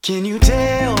Can you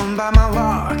tell by my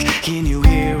walk? Can you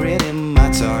hear it in my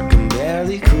talk? I'm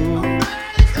barely cool.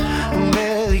 I'm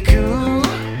barely cool.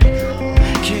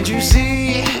 Can't you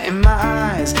see in my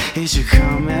eyes? It should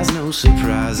come as no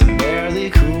surprise. I'm barely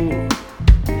cool.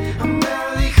 I'm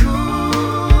barely cool.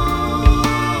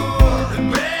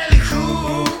 I'm barely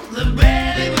cool. The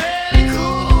barely, barely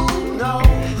cool. No,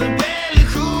 the barely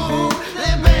cool.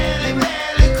 The barely,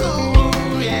 barely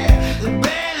cool. Yeah, the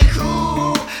barely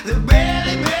cool. The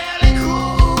barely, barely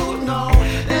cool. No,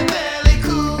 the barely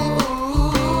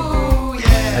cool.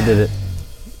 Yeah. I did it.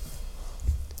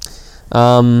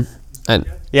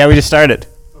 Yeah, we just started.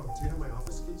 Oh, do you have my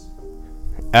office keys?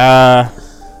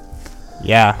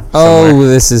 Yeah. Oh, somewhere.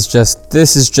 this is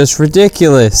just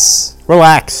ridiculous.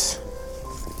 Relax.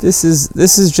 This is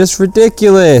just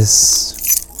ridiculous.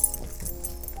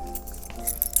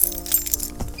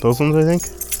 Those ones, I think.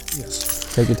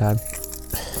 Yes. Take your time. Going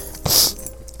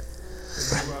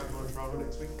to Toronto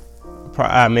next week?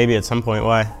 Maybe at some point.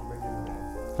 Why? Maybe in the day.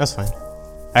 That's fine.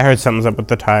 I heard something's up with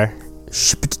the tire.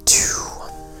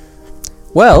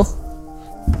 Well, All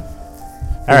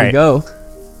there right. we go.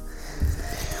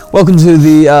 Welcome to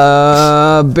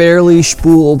the Barely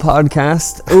Spool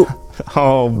podcast.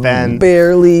 Oh, Ben.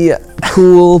 Barely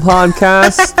Cool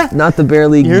podcast, not the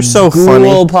Barely You're so Ghoul funny.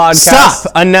 podcast.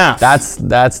 Stop. Enough.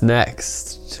 That's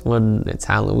next when it's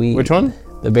Halloween. Which one?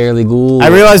 The Barely Ghoul. I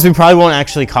realize we probably won't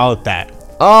actually call it that.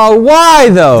 Oh, why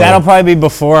though? That'll probably be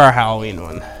before our Halloween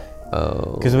one.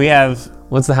 Oh. Because we have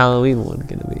What's the Halloween one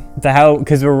gonna be?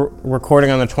 because we're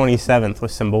recording on the 27th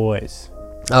with some boys.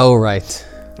 Oh, right.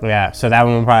 Yeah, so that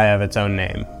one will probably have its own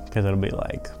name because it'll be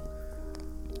like.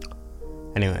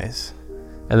 Anyways,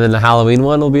 And then the Halloween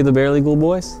one will be the Barely Ghoul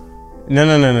Boys. no.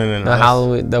 The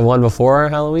Halloween, the one before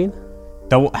Halloween,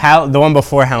 The one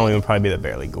before Halloween would probably be the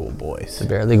Barely Ghoul Boys. the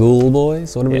Barely Ghoul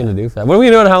Boys. What are we Yeah. gonna do for that? What are we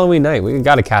gonna do on Halloween night? We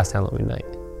gotta cast Halloween night.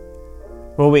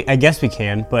 Well, I guess we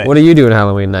can, but What are you doing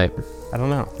Halloween night? I don't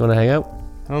know. You wanna hang out?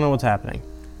 I don't know what's happening.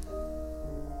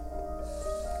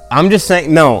 I'm just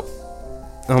saying, no.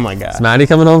 Oh my god. Is Maddie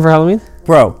coming home for Halloween?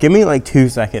 Bro, give me like 2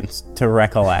 seconds to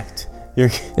recollect.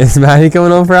 Is Maddie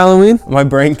coming home for Halloween? My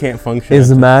brain can't function.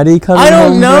 Is Maddie coming I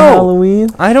don't home know. for Halloween?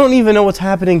 I don't even know what's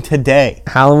happening today.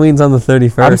 Halloween's on the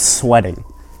 31st. I'm sweating.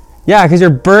 Yeah, because you're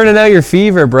burning out your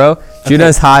fever, bro.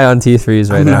 Juna's high on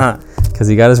T3s right I'm now. not. Because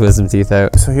he got his wisdom teeth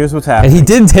out. So here's what's And happening. he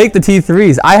didn't take the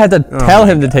T3s. I had to tell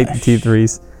my him to take the gosh.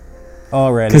 T3s.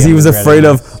 Already. Because he I'm was afraid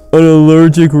regretting of an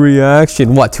allergic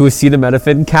reaction. What? To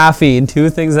acetaminophen, caffeine, two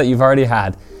things that you've already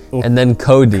had. And then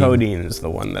codeine. this. Codeine is the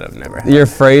one that I've never had. You're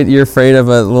afraid of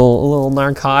a little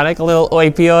narcotic, a little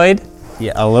opioid.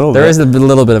 Yeah, a little There bit. is a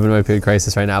little bit of an opioid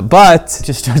crisis right now, but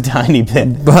Just a tiny bit.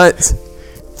 you're not gonna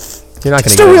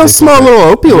Just get a real addicted small to it.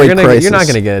 little opioid crisis. You're not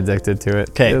gonna get addicted to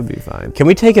it. 'Kay. It'll be fine. Can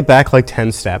we take it back like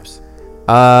 10 steps?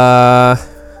 Do you want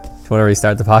to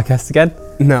restart the podcast again?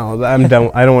 No, I'm done.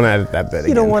 I don't want to edit that bit again.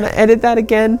 You don't want to edit that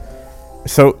again?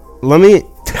 So let me.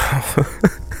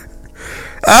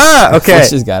 Okay. Fish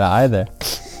just got an eye there.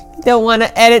 You don't want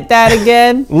to edit that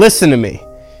again? Listen to me.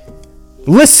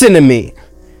 Listen to me.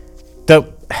 The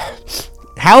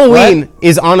Halloween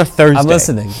is on a Thursday. I'm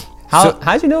listening.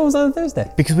 How'd you know it was on a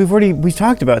Thursday? Because we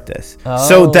talked about this.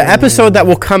 So the episode that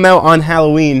will come out on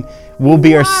Halloween will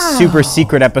be our super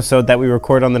secret episode that we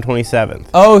record on the 27th.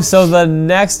 Oh, so the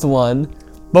next one,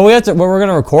 but we're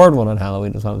gonna record one on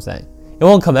Halloween. Is what I'm saying. It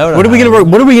won't come out. What are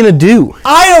we gonna do?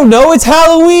 I don't know. It's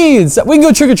Halloween. So we can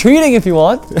go trick or treating if you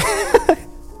want.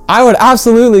 I would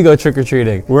absolutely go trick or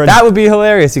treating. That would be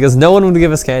hilarious because no one would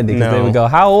give us candy. Because they No. would go,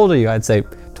 "How old are you?" I'd say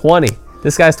 20.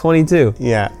 This guy's 22.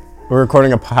 Yeah, we're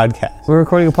recording a podcast. We're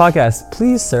recording a podcast.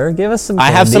 Please, sir, give us some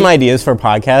candy. I have some ideas for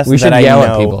podcasts We should that yell I at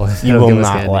know people if they you don't will give us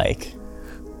not candy. like.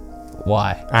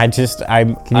 Why?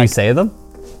 Can You say them?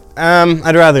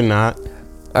 I'd rather not.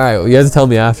 All right, well, you have to tell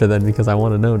me after then because I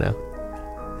want to know now.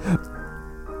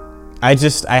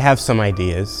 I have some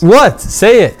ideas. What?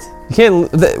 Say it. You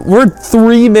can't. We're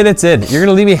 3 minutes in. You're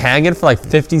gonna leave me hanging for like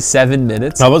 57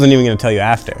 minutes. I wasn't even gonna tell you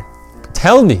after.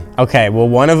 Tell me. Okay, well,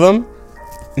 one of them.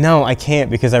 No, I can't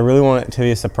because I really want it to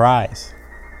be a surprise.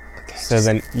 Okay, so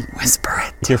then Whisper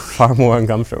it. you're far more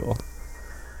uncomfortable.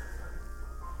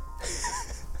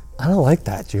 I don't like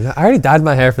that, Judah. I already dyed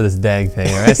my hair for this dang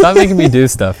thing. All right, stop making me do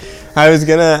stuff. I was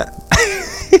gonna.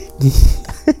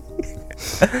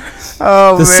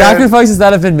 Oh The man. sacrifices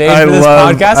that have been made I for this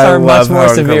love- podcast I are much love more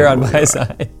how severe on uncomfortable my you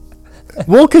side.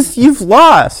 Well, because you've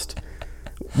lost.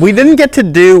 We didn't get to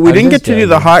do just the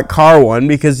joking. hot car one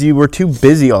because you were too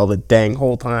busy all the dang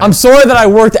whole time. I'm sorry that I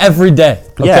worked every day.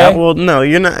 Okay? Yeah, well, no,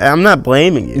 you're not. I'm not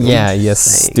blaming you. Yeah, I'm you just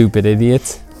saying. stupid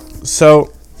idiot.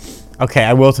 So, okay,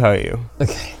 I will tell you.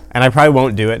 Okay. and I probably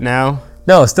won't do it now.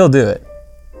 No, still do it.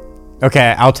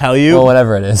 Okay, I'll tell you, Well,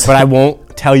 whatever it is. but I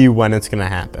won't tell you when it's gonna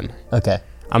happen. Okay.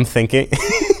 I'm thinking.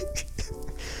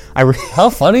 How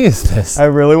funny is this? I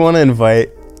really want to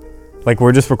invite. Like,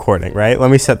 we're just recording, right? Let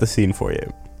me set the scene for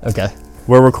you. Okay.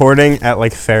 We're recording at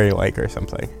like Fairy Lake or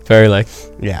something. Very like.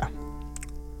 Yeah.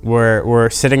 We're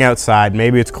sitting outside.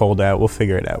 Maybe it's cold out. We'll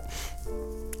figure it out.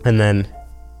 And then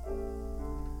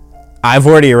I've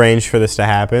already arranged for this to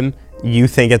happen. You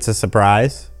think it's a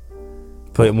surprise,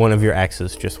 but one of your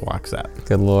exes just walks up.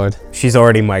 Good Lord. She's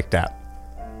already mic'd up.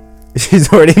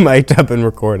 She's already mic'd up and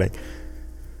recording.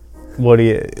 What do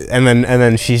you? And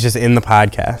then she's just in the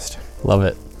podcast. Love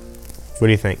it. What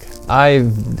do you think? I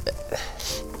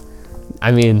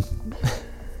mean,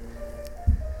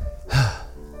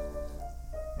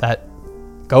 that.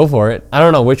 Go for it. I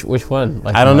don't know which one.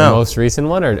 Like I don't my know. most recent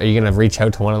one, or are you gonna reach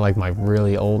out to one of like my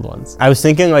really old ones? I was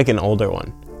thinking like an older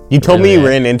one. You told me you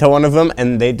Really? ran into one of them,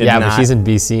 and they did Yeah, not. but she's in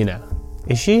BC now.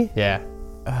 Is she? Yeah.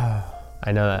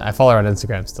 I know that. I follow her on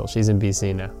Instagram still. She's in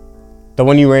BC now. The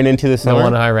one you ran into this The summer?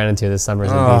 one I ran into this summer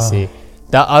is in BC.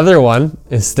 The other one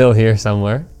is still here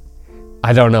somewhere.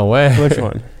 I don't know where. Which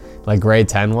one? Like grade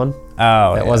 10 one.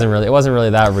 Oh, It wasn't really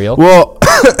that real. Well,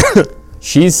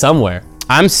 She's somewhere.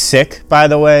 I'm sick, by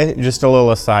the way. Just a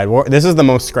little aside. This is the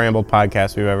most scrambled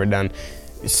podcast we've ever done.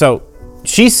 So,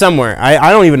 she's somewhere.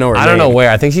 I don't even know her I don't know name.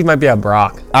 where. I think she might be at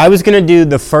Brock. I was going to do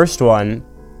the first one,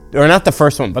 or not the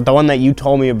first one, but the one that you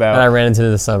told me about. That I ran into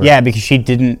this summer. Yeah, because she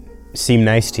didn't seem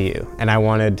nice to you, and I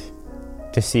wanted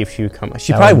to see if she would come.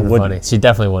 She That probably would've been wouldn't. funny. She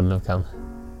definitely wouldn't have come.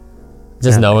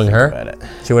 Just Now that I knowing think her, about it.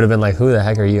 she would have been like, "Who the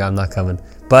heck are you? I'm not coming."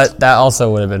 But that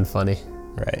also would have been funny.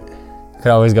 Right.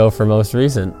 Could always go for most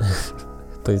recent.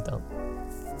 Please don't.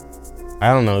 I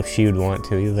don't know if she would want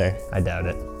to either. I doubt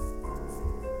it.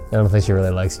 I don't think she really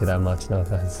likes you that much. No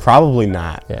offense. Probably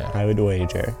not. Yeah. I would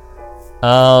wager. I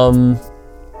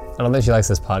don't think she likes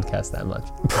this podcast that much.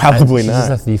 Probably She's not.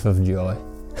 just a thief of joy.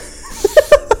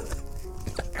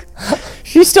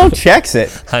 She still checks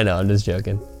it. I know. I'm just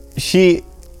joking.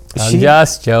 I'm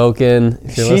Just joking.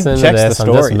 If you're she listening to checks the this, I'm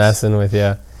just stories. messing with you.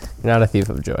 You're not a thief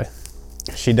of joy.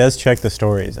 She does check the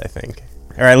stories, I think.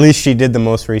 Or at least she did the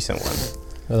most recent one.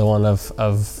 You're the one of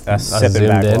us sipping zoomed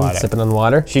back in, water. sipping on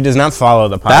water. She does not follow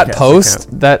the podcast. That post,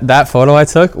 account. that photo I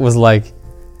took was like,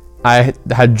 I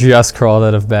had just crawled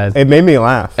out of bed, It made me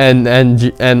laugh.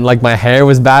 and like my hair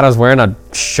was bad. I was wearing a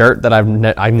shirt that I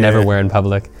never Yeah. wear in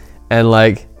public, and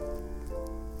like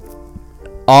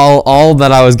all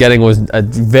that I was getting was a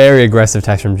very aggressive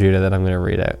text from Judah that I'm gonna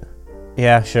read out.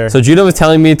 Yeah, sure. So Judah was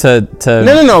telling me to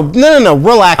No.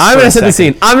 Relax. I'm for gonna a set the second.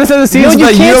 scene. I'm gonna set the scene No, so you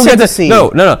that can't you don't set get the to. scene.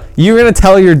 No. You're gonna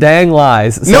tell your dang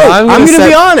lies. So No, I'm gonna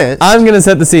be honest. I'm gonna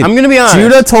set the scene. I'm gonna be honest.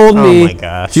 Judah told Oh me. my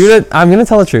gosh. Judah, I'm gonna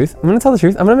tell the truth. I'm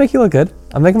gonna make you look good.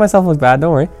 I'm making myself look bad.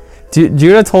 Don't worry.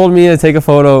 Judah told me to take a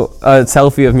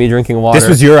selfie of me drinking water. This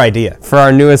was your idea. for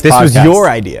our newest This podcast. was your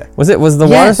idea. Was the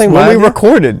water thing? when my we idea?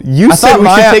 recorded, you I said thought we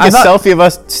should take I a thought- selfie of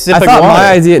us I sipping thought water.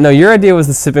 my idea. No, your idea was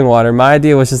the sipping water. My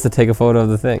idea was just to take a photo of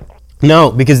the thing.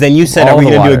 No, because then you said, All "Are we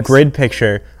the going to do a waters. grid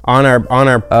picture on our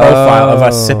profile of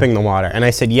us Oh. sipping the water?" And I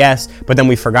said yes, but then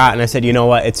we forgot, and I said, "You know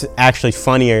what? It's actually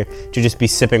funnier to just be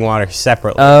sipping water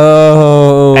separately."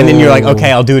 Oh. and then you're like,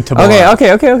 "Okay, I'll do it tomorrow."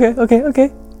 Okay.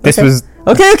 This okay. was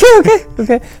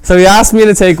Okay. So he asked me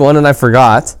to take one, and I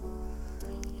forgot.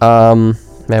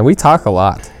 Man, we talk a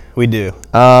lot. we do.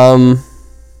 And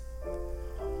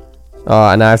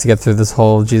I have to get through this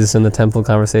whole Jesus in the temple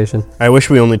conversation. I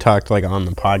wish we only talked like on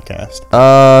the podcast.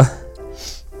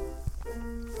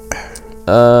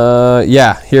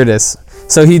 Yeah, here it is.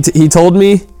 So he told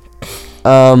me,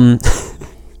 what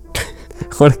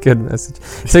a good message.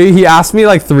 So he asked me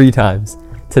like 3 times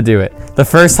to do it. The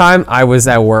first time I was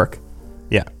at work,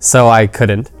 Yeah, so I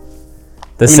couldn't.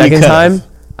 The you second could've. time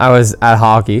I was at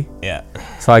hockey, yeah.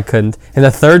 so I couldn't. And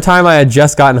the third time I had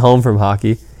just gotten home from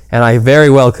hockey, and I very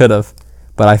well could have,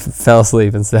 but I fell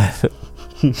asleep instead.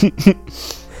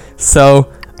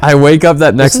 So I wake up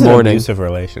that next This is an morning, abusive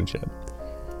relationship.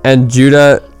 and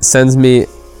Judah sends me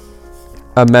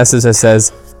a message that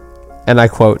says, and I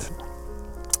quote,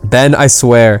 "Ben, I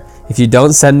swear, if you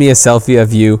don't send me a selfie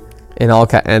of you in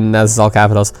and that's all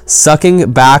capitals,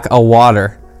 sucking back a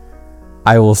water,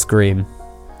 I will scream."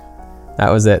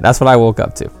 That was it. That's what I woke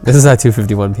up to. This is at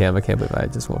 2:51 p.m. I can't believe I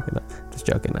had just woken up. Just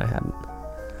joking. I hadn't.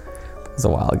 It was a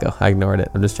while ago. I ignored it.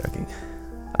 I'm just joking.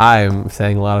 I'm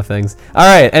saying a lot of things. All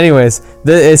right. Anyways,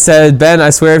 it said, "Ben, I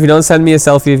swear, if you don't send me a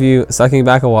selfie of you sucking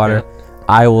back a water,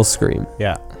 I will scream."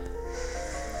 Yeah.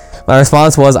 My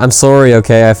response was, "I'm sorry,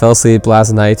 okay? I fell asleep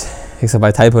last night." Except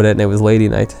I typoed it and it was lady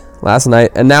night. Last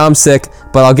night. And now I'm sick,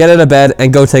 but I'll get out of bed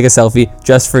and go take a selfie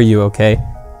just for you, okay?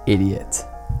 Idiot.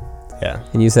 Yeah.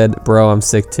 And you said, bro, I'm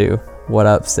sick too. What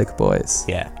up, sick boys?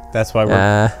 Yeah. That's why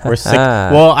we're sick. Ah.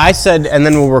 Well, I said, and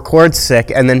then we'll record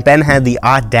sick, and then Ben had the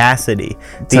audacity,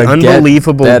 To the get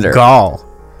unbelievable better. gall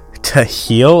to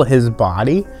heal his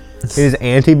body. His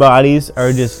antibodies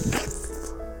are just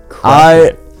crushing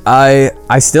it.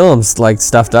 I still am like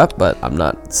stuffed up, but I'm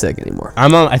not sick anymore.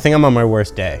 I think I'm on my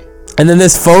worst day. And then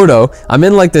this photo, I'm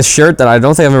in like this shirt that I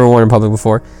don't think I've ever worn in public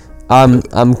before.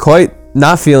 I'm quite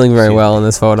not feeling very well in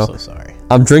this photo. So sorry.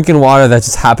 I'm drinking water that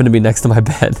just happened to be next to my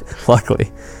bed,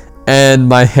 luckily. And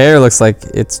my hair looks like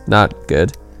it's not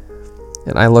good.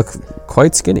 And I look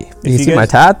quite skinny. You can see my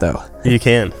tat though. You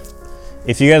can.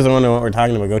 If you guys want to know what we're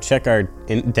talking about, go check our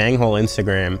dang hole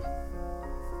Instagram.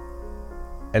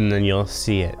 And then you'll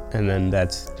see it. And then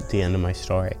that's the end of my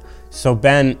story. So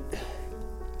Ben,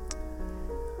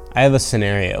 I have a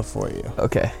scenario for you.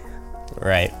 Okay,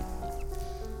 Right.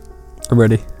 I'm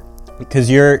ready. Because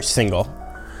you're single.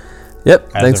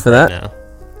 Yep, as thanks of for right that. Now.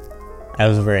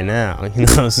 As of right now, you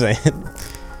know what I'm saying?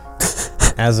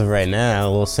 As of right now, a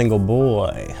little single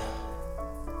boy.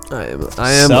 I am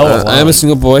So I am a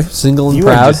single boy, single and You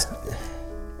are proud. just-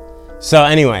 So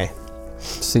anyway,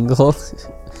 Single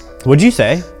what'd you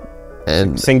say?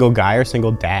 and Single guy or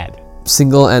single dad?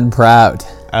 single and proud.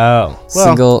 Oh,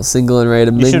 well, Single and ready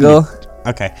to you shouldn't mingle.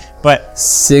 okay, but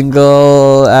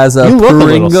Single as a you look a little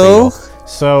Pringle. single.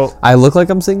 So I look like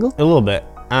I'm single. a little bit.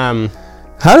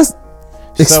 How does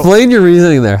explain your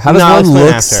reasoning there? How does No, I'll one explain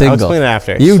look after. I'll single? explain it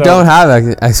after. You So- don't have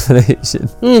an explanation.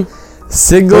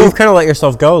 Single. Well, you've kind of let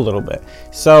yourself go a little bit.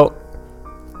 So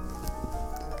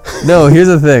No, here's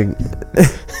the thing.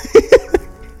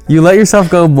 You let yourself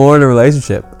go more in a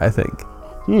relationship, I think.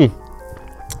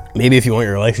 maybe if you want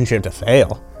your relationship to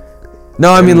fail.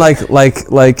 No, I mean like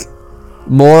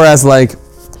more as like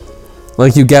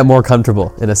you get more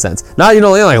comfortable in a sense. Not you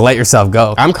like let yourself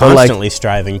go. I'm but, like- constantly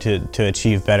striving to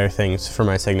achieve better things for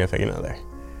my significant other.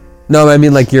 no, I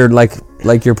mean like your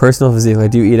personal physique.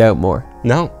 Like, do you eat out more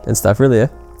No, and stuff? Really? Yeah.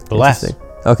 less. Interesting.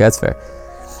 Okay, that's fair.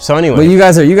 So anyway, But you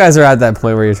guys are at that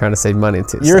point where you're trying to save money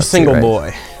too. you're a single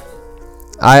boy.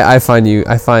 I find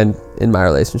in my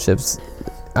relationships,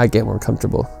 I get more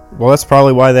comfortable. Well, that's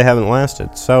probably why they haven't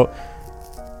lasted. So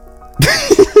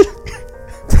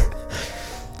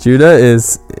Judah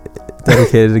is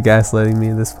dedicated to gaslighting me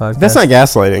in this podcast. that's not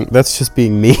gaslighting. That's just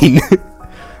being mean.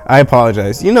 I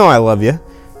apologize. You know I love you.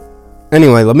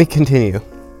 Anyway, let me continue.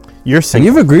 You're And single.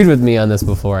 you've agreed with me on this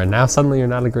before, and now suddenly you're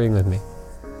not agreeing with me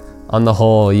on the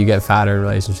whole you get fatter in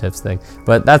relationships thing.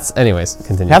 But that's, anyways,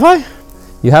 continue. Have I?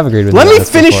 You have agreed with Let me on me this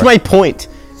finish before. my point,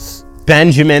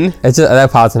 Benjamin. It's just,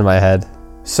 that pops into my head.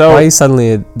 So Why are you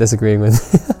suddenly disagreeing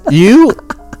with me? you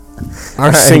are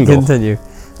Alright, single. Continue.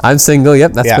 I'm single.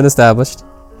 Yep, that's Yeah. been established.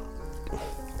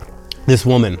 This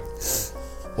woman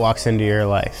walks into your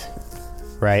life,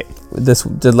 right? This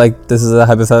is a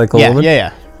hypothetical Yeah, woman.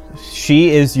 yeah.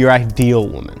 She is your ideal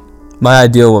woman. My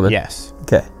ideal woman. Yes.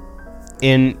 Okay.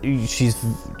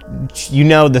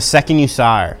 The second you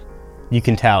saw her, you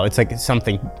can tell it's like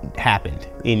something happened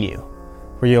in you,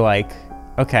 where you're like,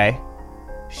 okay,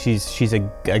 she's a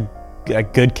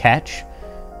good catch.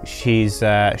 She's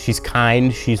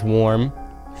kind. She's warm.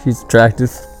 She's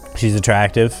attractive. She's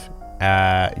attractive.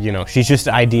 She's just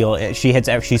ideal.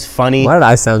 She's funny. Why did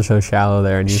I sound so shallow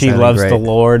there? And you She sounded loves great? the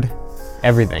Lord.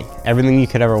 Everything you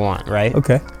could ever want, right?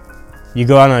 Okay. You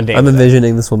go out on a date. I'm with her.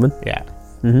 envisioning this woman. Yeah.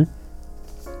 Mhm.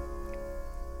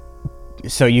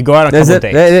 So you go out on a Is couple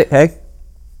it? dates. Hey.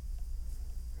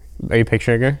 Are you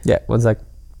picturing her? Yeah. 1 sec.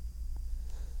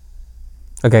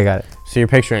 Okay, got it. So you're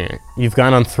picturing her. You've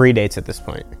gone on 3 dates at this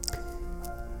point.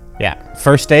 Yeah.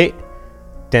 First date,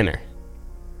 dinner.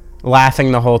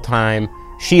 Laughing the whole time.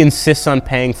 She insists on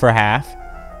paying for half.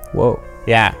 Whoa.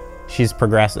 Yeah. She's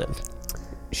progressive.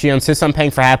 She insists on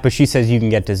paying for half, but she says you can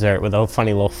get dessert with a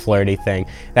funny little flirty thing.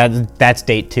 That's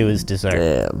date 2 is dessert.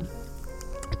 Damn.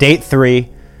 Date 3,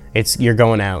 you're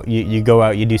going out. You go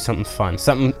out, you do something fun,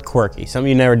 something quirky, something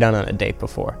you've never done on a date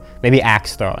before. Maybe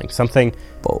axe throwing, something.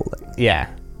 Bowling. Yeah.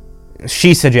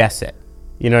 She suggests it.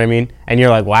 You know what I mean? And you're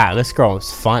like, wow, this girl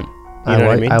is fun. You know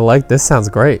what I mean? I like this. Sounds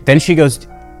great. Then she goes.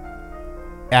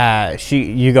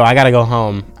 You go. I gotta go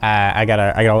home. I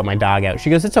gotta let my dog out. She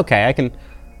goes. It's okay. I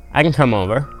can come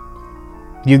over.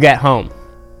 You get home.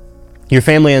 Your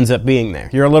family ends up being there.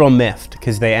 You're a little miffed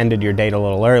because they ended your date a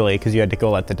little early because you had to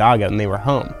go let the dog out and they were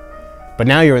home. But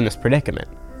now you're in this predicament,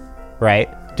 right?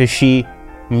 Does she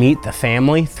meet the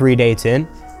family 3 dates in?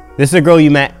 This is a girl you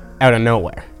met out of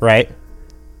nowhere, right?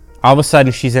 All of a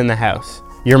sudden she's in the house.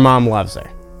 Your mom loves her,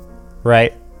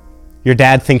 right? Your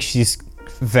dad thinks she's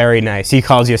very nice. He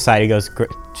calls you aside. He goes,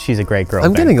 "She's a great girl."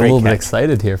 I'm Ben. getting a Great little bit catch."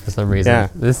 excited here for some reason. Yeah.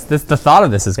 The thought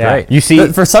of this is Yeah. great. You see-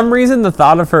 for some reason, the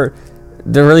thought of her,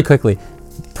 really quickly,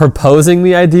 proposing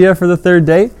the idea for the third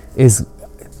date is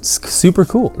super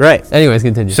cool. Right. Anyways,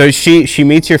 continue. So she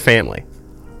meets your family.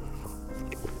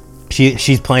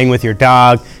 She's playing with your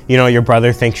dog. You know, your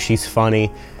brother thinks she's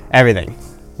funny. Everything.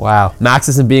 Wow. Max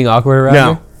isn't being awkward around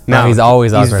No, her? no. He's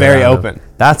always awkward. He's very around him. open.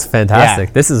 That's fantastic.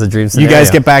 Yeah. This is a dream You scenario.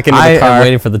 guys get back into the I car. am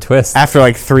waiting for the twist. After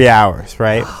like 3 hours,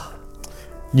 right?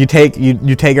 You take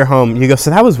her home. You go, "So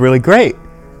that was really great."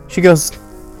 She goes,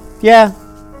 "Yeah."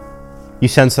 You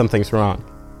sense something's wrong.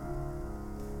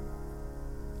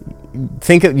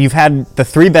 You've had the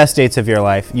 3 best dates of your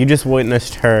life. You just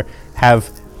witnessed her have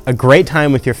a great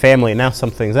time with your family, and now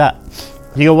something's up.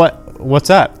 You go, "What's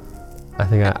up?" I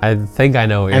think I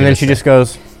know what you're And then gonna she say. just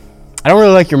goes, "I don't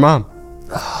really like your mom."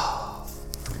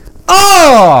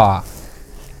 Oh!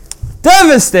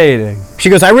 Devastating. She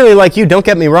goes, "I really like you. Don't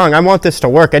get me wrong. I want this to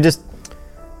work. I'd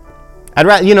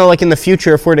rather, like in the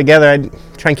future, if we're together, I'd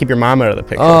try and keep your mom out of the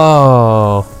picture."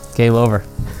 Oh, game over.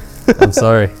 I'm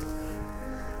sorry.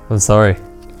 I'm sorry.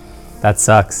 That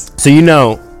sucks. So you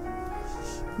know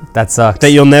That sucks.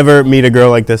 that you'll never meet a girl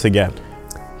like this again.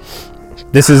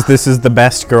 This is the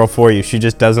best girl for you. She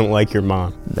just doesn't like your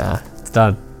mom. Nah, it's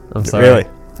done. I'm sorry. Really?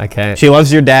 I can't. She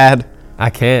loves your dad. I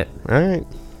can't. All right.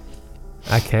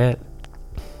 I can't.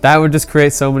 That would just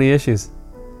create so many issues.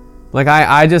 Like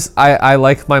I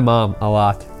like my mom a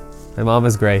lot. My mom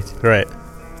is great. Right.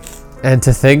 And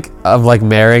to think of like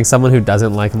marrying someone who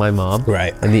doesn't like my mom,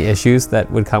 Right. and the issues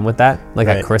that would come with that, like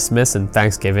Right. at Christmas and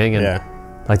Thanksgiving, and Yeah.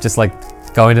 like just like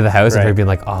going to the house and her Right. being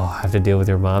like, "Oh, I have to deal with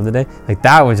your mom today." Like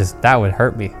that would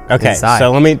hurt me. Okay. inside.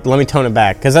 So let me tone it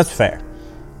back because that's fair.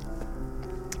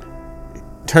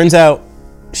 Turns out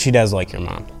she does like your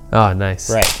mom. Oh, nice.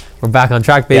 Right. We're back on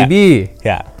track, Yeah. baby.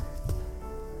 Yeah.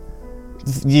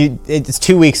 It's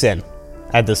 2 weeks in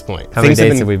at this point. How many Things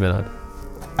dates have we been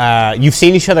on? You've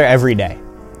seen each other every day.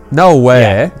 No way.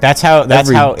 Yeah. That's how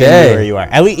Every into day. her you are.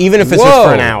 At least, even if it's just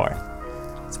for an Whoa. hour.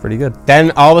 It's pretty good.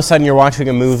 Then all of a sudden you're watching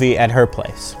a movie at her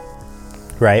place,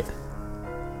 right?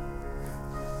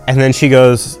 And then she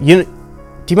goes, do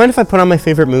you mind if I put on my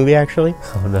favorite movie actually?"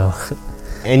 Oh no.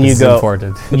 And This you is go,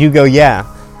 important. you go, "Yeah."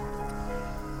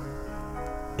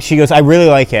 She goes, "I really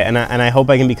like it, and I hope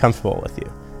I can be comfortable with you."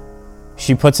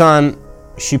 She puts on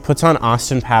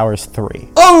Austin Powers 3.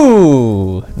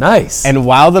 Oh, nice. And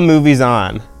while the movie's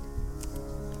on,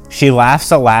 she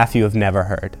laughs a laugh you have never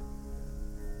heard.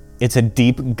 It's a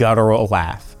deep guttural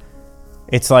laugh.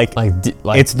 It's like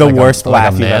it's the like worst like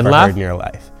laugh a you've man ever laugh? heard in your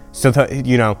life. So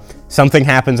something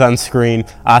happens on screen.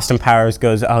 Austin Powers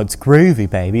goes, "Oh, it's groovy,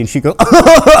 baby," and she goes,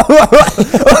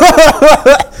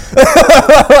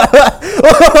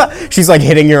 she's like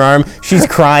hitting your arm. She's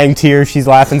crying tears. She's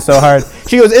laughing so hard.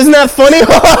 She goes, "Isn't that funny?"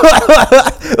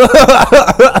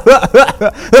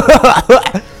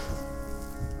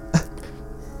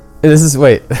 This is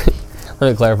wait.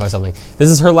 Let me clarify something. This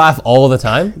is her laugh all the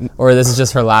time, or this is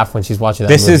just her laugh when she's watching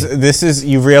that movie? This is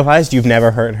you've realized you've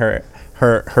never heard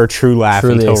her true laugh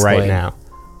Truly until right explain. now.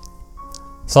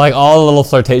 So like all the little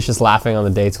flirtatious laughing on the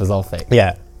dates was all fake.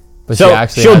 Yeah. But So she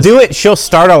actually she'll has- do it. She'll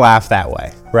start a laugh that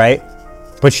way, right?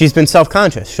 But she's been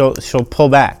self-conscious. She'll pull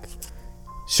back.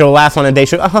 She'll laugh on a date.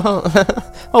 She'll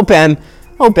oh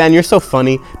Ben, you're so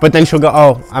funny. But then she'll go,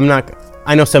 "Oh, I'm not.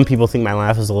 I know some people think my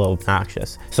laugh is a little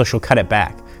obnoxious," so she'll cut it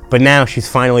back. But now she's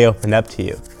finally opened up to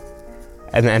you,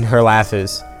 and then her laugh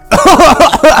is.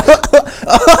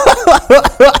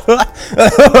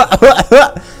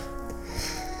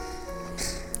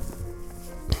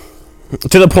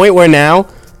 To the point where now,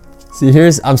 See,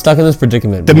 I'm stuck in this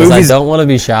predicament The because I movie's- don't want to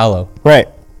be shallow, right?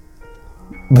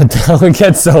 but that would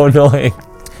get so annoying.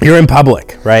 You're in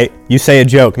public, right? You say a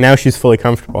joke. Now she's fully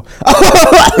comfortable.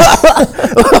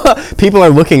 People are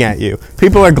looking at you.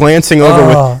 People are glancing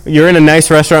over. You're in a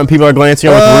nice restaurant. And people are glancing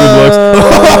over with rude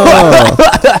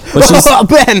looks. But she's Oh,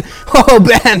 Ben! Oh,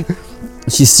 Ben!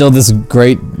 she's still this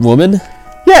great woman.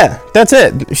 Yeah, that's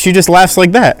it. She just laughs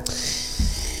like that.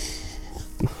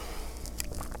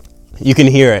 You can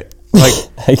hear it,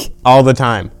 like, all the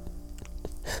time,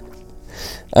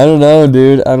 I don't know,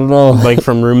 dude. I don't know. like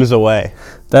from rooms away.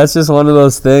 That's just one of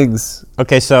those things.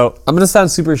 Okay, so, I'm gonna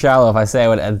sound super shallow if I say I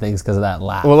would end things because of that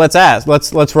laugh. well, let's ask.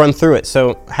 Let's run through it.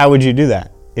 So, how would you do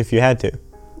that if you had to?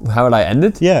 How would I end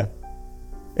it? Yeah.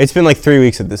 It's been like 3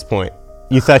 weeks at this point.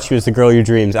 You thought she was the girl of your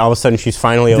dreams. All of a sudden, she's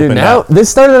finally Dude, opened now up. this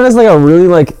started out as like a really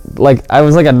like I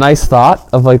was like a nice thought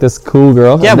of like this cool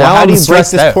girl. Yeah, and well, now how I'm do you break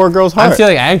stressed this out. poor girl's I'm heart?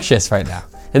 feeling anxious right now,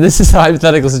 and this is a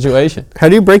hypothetical situation. How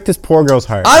do you break this poor girl's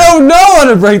heart? I don't know how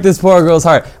to break this poor girl's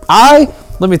heart. I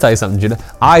let me tell you something, Judah.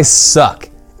 I suck,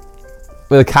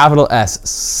 with a capital S,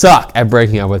 suck at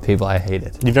breaking up with people I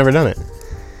hated. You've never done it.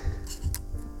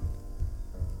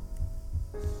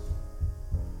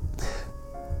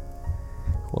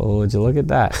 Well, would you look at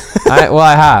that?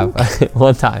 I have.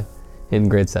 One time in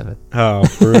grade 7. Oh,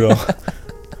 brutal.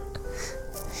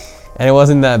 And it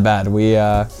wasn't that bad.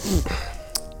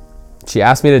 She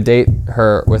asked me to date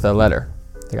her with a letter,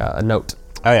 like a note.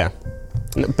 Oh, yeah.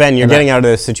 Ben, you're And getting out of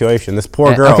this situation. This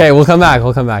poor girl. Okay, we'll come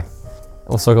back.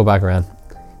 We'll circle back around.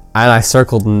 And I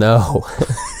circled no.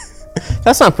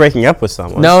 That's not breaking up with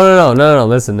someone. No.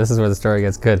 Listen, this is where the story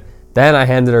gets good. Then I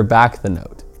handed her back the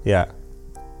note. Yeah.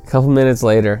 A couple minutes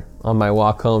later, on my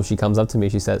walk home, she comes up to me.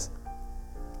 She says,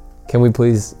 "Can we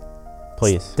please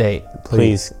date?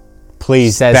 Please,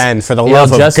 She says, Ben, for the "It'll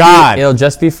love of just God." it'll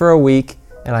just be for a week,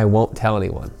 and I won't tell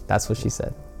anyone." That's what she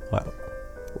said. What?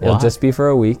 It'll What? just be for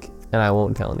a week, and I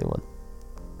won't tell anyone.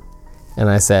 And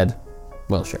I said,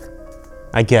 "Well, sure."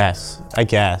 I guess.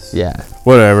 Yeah.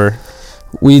 Whatever.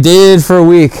 We dated for a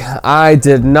week. I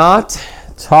did not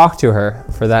talk to her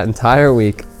for that entire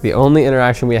week. The only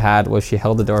interaction we had was she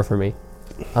held the door for me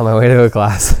on my way to a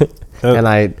class. Oh. And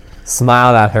I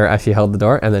smiled at her as she held the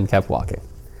door and then kept walking.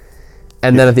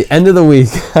 And then at the end of the week,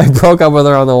 I broke up with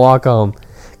her on the walk home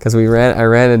because I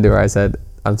ran into her. I said,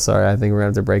 "I'm sorry, I think we're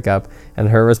going to have to break up." And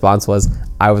her response was,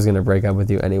 "I was going to break up with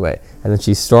you anyway." And then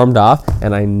she stormed off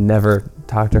and I never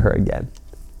talked to her again.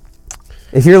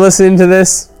 If you're listening to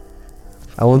this,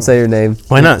 I won't say your name.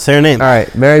 Why not? Say her name. All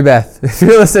right, Mary Beth. If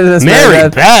you're listening to this, Mary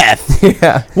Beth.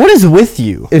 yeah. What is with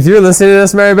you? If you're listening to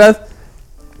this, Mary Beth,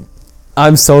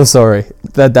 I'm so sorry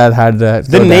that had to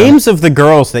The go names of the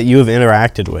girls that you have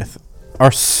interacted with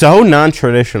are so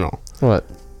non-traditional. down. What?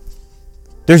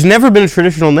 There's never been a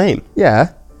traditional name.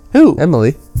 Yeah, Who?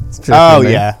 Emily. It's a traditional Oh,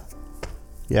 name. yeah.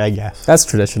 Yeah, I guess. That's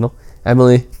traditional.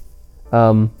 Emily.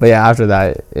 But yeah, after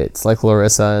that, it's like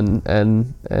Larissa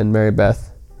and Mary Beth.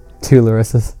 2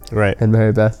 Larissas Right. and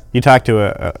Mary Beth. You talked to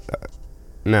a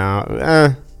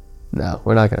no. No,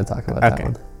 we're not going to talk about that Okay.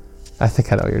 one. I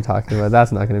think I know what you're talking about.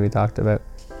 That's not going to be talked about.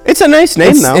 It's a nice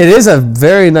name, though. It is a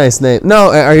very nice name.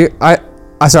 No, are you?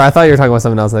 Sorry, I thought you were talking about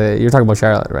something else. You're talking about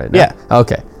Charlotte, right? Yeah.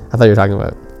 Okay, I thought you were talking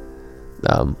about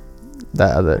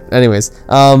that other. Anyways,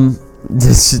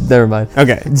 never mind.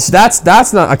 Okay.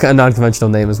 That's not a non-conventional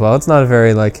name as well. It's not a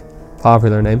very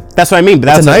popular name. That's what I mean, but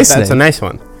that's It's a nice that's a name. nice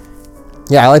one.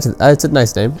 Yeah, I like it. It's a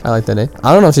nice name. I like that name.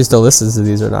 I don't know if she still listens to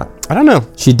these or not. I don't know.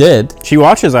 She did. She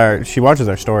watches our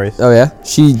stories. Oh yeah,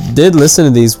 she did listen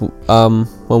to these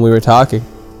when we were talking.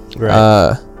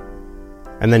 Right.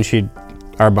 And then she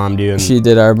R-bombed you. And She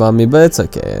did R-bomb me, but it's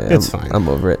okay. It's fine. I'm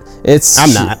over it.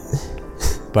 I'm not.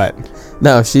 But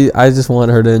No, I just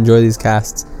want her to enjoy these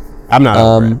casts. I'm not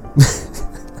over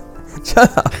it.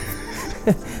 Shut up.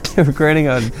 We're creating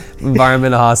an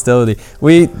environment of hostility.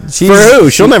 She's, For who?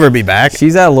 She'll never be back.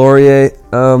 She's at Laurier.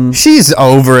 She's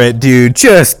over it, dude.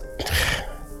 Just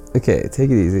Okay, take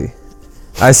it easy.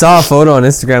 I saw a photo on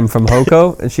Instagram from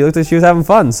Hoko, and she looked like she was having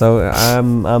fun. So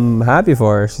I'm happy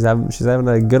for her. She's having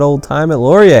a good old time at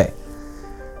Laurier.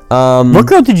 what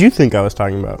girl did you think I was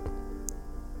talking about?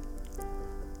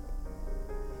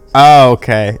 Oh,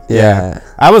 okay. Yeah.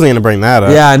 I wasn't gonna bring that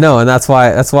up. Yeah, I know, and that's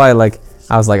why I was like,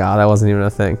 oh, that wasn't even a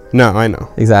thing. No, I know.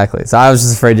 Exactly. So I was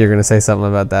just afraid you were gonna say something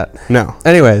about that. No.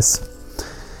 Anyways.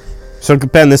 So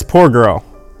Ben, this poor girl.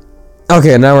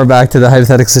 Okay, now we're back to the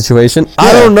hypothetical situation.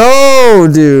 I don't know,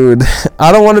 dude.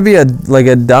 I don't want to be a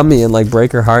dummy and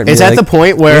break her heart. And It's be at the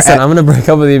point where listen, I'm gonna break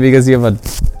up with you because you have a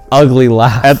ugly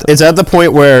laugh. it's at the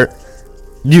point where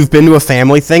you've been to a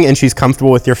family thing and she's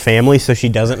comfortable with your family, so she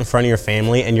does it in front of your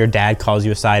family, and your dad calls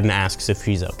you aside and asks if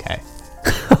she's okay.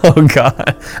 Oh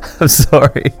God, I'm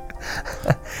sorry.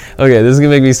 Okay, this is gonna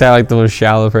make me sound like the most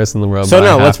shallow person in the world. So but I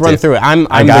no, have let's run to. through it. I I'm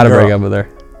gotta the girl. break up with her.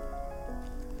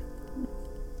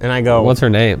 And I go, What's her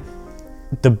name?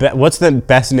 what's the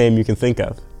best name you can think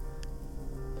of?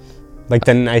 Like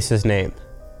the nicest name.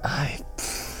 I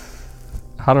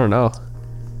don't know.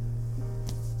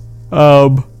 I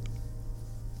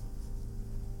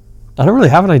don't really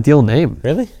have an ideal name.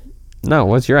 Really? No,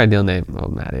 what's your ideal name? Oh,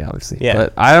 Maddie, obviously. Yeah.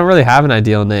 But I don't really have an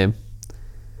ideal name.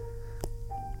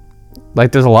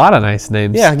 There's a lot of nice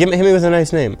names. Yeah, hit me with a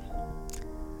nice name.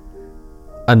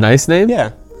 A nice name?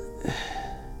 Yeah.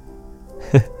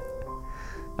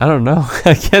 I don't know.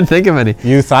 I can't think of any.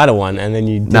 You thought of one and then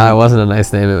you didn't. No, it wasn't a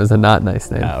nice name. It was a not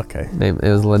nice name. Oh, okay. It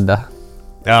was Linda.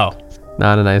 Oh.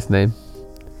 Not a nice name.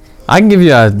 I can give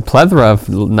you a plethora of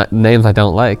names I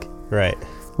don't like. Right.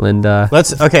 Linda. I'll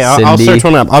Cindy. search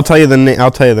one up. I'll tell you the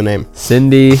name.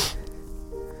 Cindy.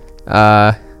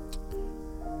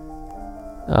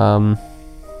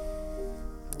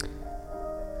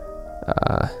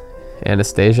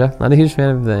 Anastasia. Not a huge fan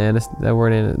of that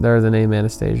word. The name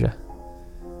Anastasia.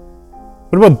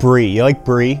 What about Bree? You like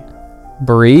Bree?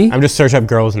 Bree? I'm just searching up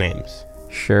girls' names.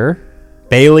 Sure.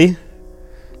 Bailey?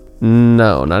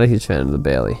 No, not a huge fan of the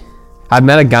Bailey. I've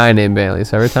met a guy named Bailey,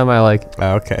 so every time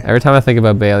Oh, okay. every time I think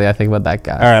about Bailey, I think about that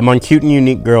guy. All right, I'm on cute and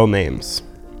unique girl names.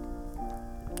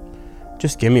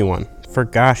 Just give me one, for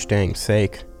gosh dang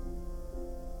sake.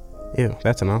 Ew,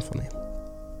 that's an awful name.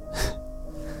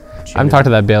 I haven't talked to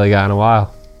that Bailey guy in a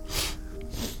while.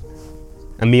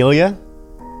 Amelia?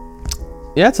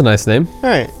 Yeah, it's a nice name. All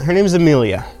right, her name's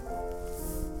Amelia.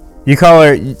 You call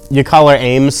her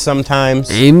Ames sometimes.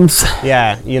 Ames?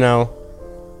 Yeah, you know.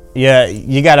 Yeah,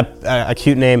 you got a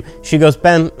cute name. She goes,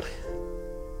 Ben,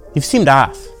 you've seemed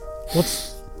off.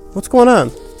 What's going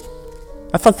on?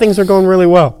 I thought things were going really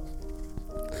well.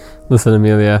 Listen,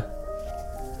 Amelia.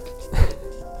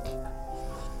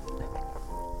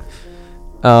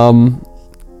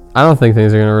 I don't think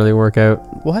things are gonna really work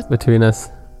out What? between us.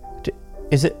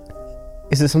 Is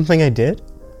it something I did?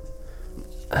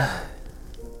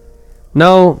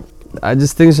 No,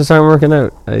 things just aren't working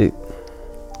out.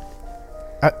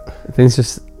 Things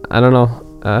just, I don't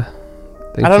know. I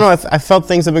don't know. I felt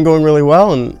things have been going really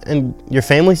well, and your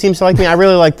family seems to like me. I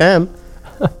really like them.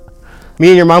 Me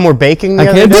and your mom were baking the I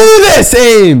other can't day. do this,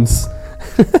 Ames.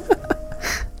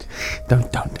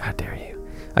 Don't. How dare you?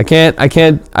 I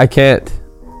can't.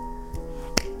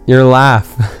 Your laugh.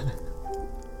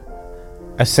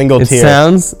 A single It tear.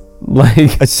 sounds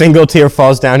like A single tear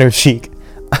falls down her cheek.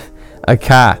 a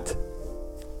cat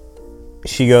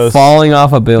She goes, falling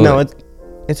off a building. No,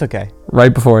 it's okay.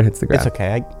 Right before it hits the ground. It's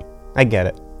okay. I get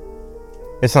it.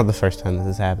 It's not the first time this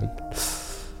has happened.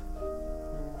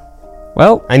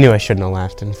 Well, I knew I shouldn't have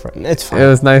laughed in front. It's fine. it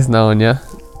was nice knowing you.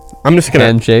 I'm just gonna.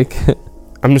 Handshake.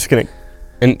 I'm just gonna.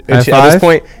 And High at this five?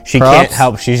 point, she Props? can't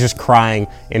help. She's just crying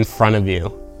in front of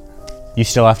you. You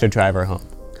still have to drive her home.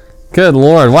 Good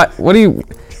Lord. Why would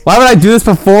I do this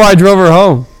before I drove her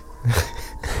home?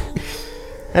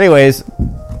 Anyways,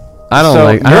 I don't so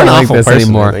like you're an this awful person,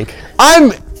 anymore. I think.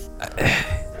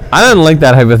 I don't like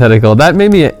that hypothetical. That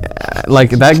made me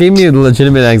that gave me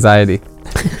legitimate anxiety.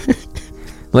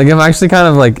 Like I'm actually kind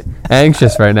of like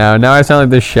anxious right now. Now I sound like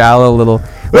this shallow little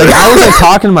I was like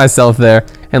talking to myself there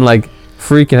and like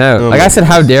freaking out. Like I said,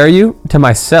 "How dare you?" to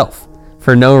myself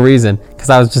for no reason because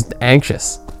I was just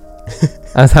anxious.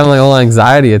 I was having like a little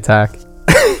anxiety attack.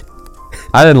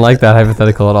 I didn't like that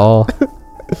hypothetical at all.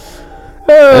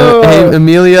 Hey,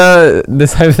 Amelia,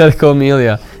 this hypothetical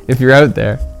Amelia, if you're out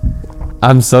there,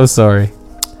 I'm so sorry.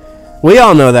 We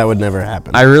all know that would never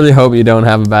happen. I really hope you don't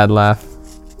have a bad laugh.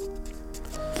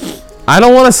 I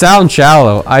don't want to sound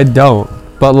shallow. I don't.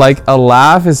 But like a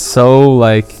laugh is so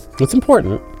like It's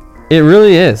important. it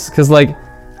really is cuz like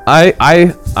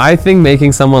I think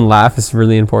making someone laugh is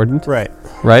really important, Right.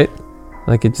 right?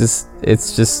 Like it's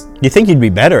just You think you'd be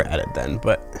better at it then,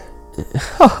 but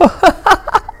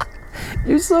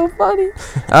you're so funny.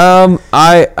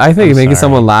 I think making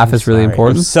someone laugh is really I'm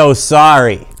important. so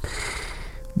sorry.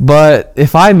 But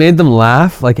if I made them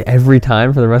laugh like every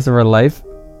time for the rest of our life,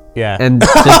 Yeah. and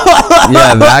just,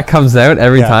 yeah, that comes out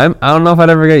every Yeah. time, I don't know if I'd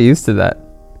ever get used to that.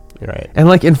 You're right. And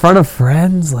like in front of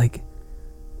friends, like,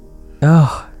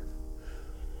 oh,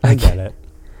 I get it.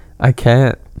 I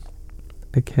can't.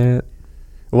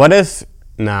 What if?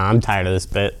 Nah, I'm tired of this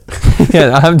bit.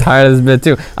 Yeah, I'm tired of this bit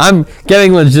too. I'm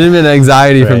getting legitimate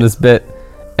anxiety from Right. this bit,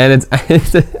 and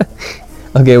it's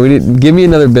okay. Give me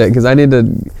another bit because I need to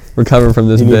recover from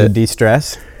this You need to bit.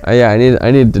 de-stress. Yeah,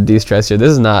 I need to de-stress here.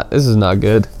 This is not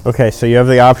good. Okay, so you have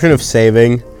the option of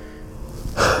saving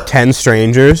 10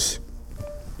 strangers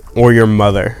or your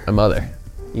mother. My mother,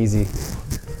 easy.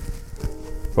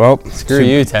 Well, Screw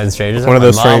you, 10 strangers. one of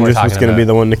That's those my mom we're strangers was talking going to be about.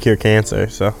 the one to cure cancer,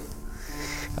 so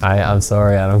I'm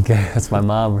sorry, I don't care. That's my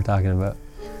mom we're talking about.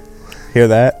 hear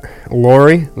that?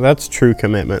 Lori, that's true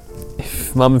commitment.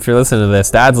 Mom, if you're listening to this,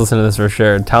 Dad's listening to this for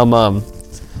sure. Tell Mom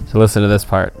to listen to this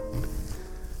part.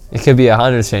 It could be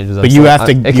 100 strangers. But you have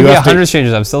to- It could you be have to- 100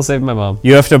 strangers. I'm still saving my mom.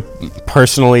 You have to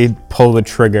personally pull the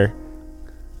trigger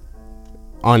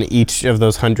on each of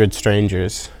those 100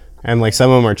 strangers. And like some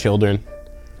of them are children.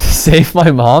 Save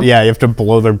my mom? Yeah, you have to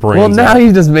blow their brains Well, now out.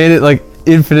 you just made it like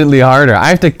infinitely harder. I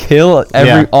have to kill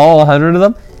Yeah. all 100 of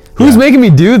them. Who's Yeah. making me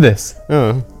do this?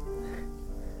 Oh.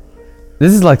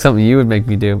 This is like something you would make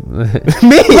me do.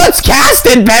 Me? Let's cast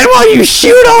it, Ben, while you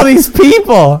shoot all these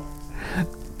people.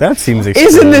 That seems extreme.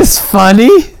 Isn't this funny?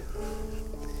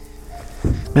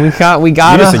 We got You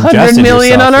just 100 adjusted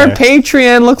million on yourself our there.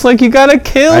 Patreon. Looks like you gotta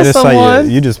kill I just someone.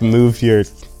 saw you just moved your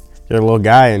little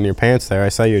guy in your pants there. I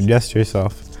saw you adjust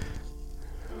yourself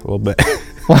a little bit.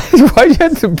 Why do you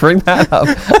have to bring that up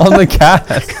on the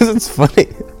cast? Because it's funny.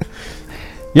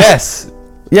 Yes.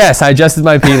 Yes, I adjusted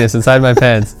my penis inside my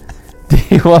pants. Do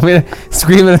you want me to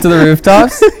scream it to the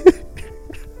rooftops?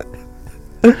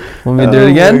 Want me to do it Oh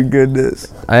my again?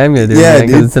 goodness. I am going to do it Yeah, again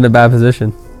because dude. it's in a bad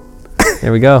position.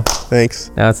 There we go.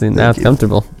 Thanks. Now it's Thank you.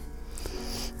 comfortable.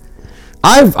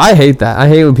 I hate that. I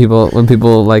hate when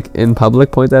people like in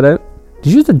public point that out.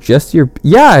 Did you just adjust your?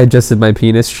 Yeah, I adjusted my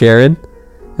penis, Sharon.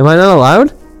 Am I not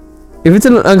allowed? If it's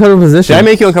in an uncomfortable position. Did I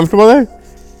make you uncomfortable there?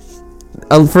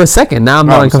 For a second? Now I'm Oh,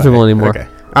 not I'm uncomfortable sorry. anymore. Okay.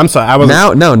 I'm sorry. I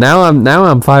wasn't. Now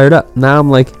I'm fired up. Now I'm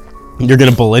like You're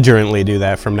gonna belligerently do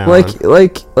that from now on.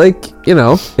 like you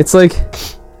know. It's like,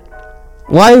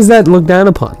 why is that looked down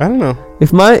upon? I don't know.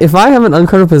 If I have an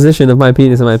uncomfortable position of my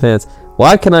penis in my pants,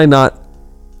 why can I not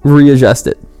readjust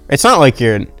it? It's not like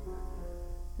you're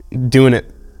doing it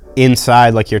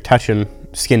inside, like you're touching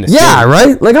skin to skin. Yeah,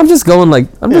 right. Like I'm just going like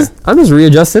I'm just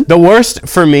readjusting. The worst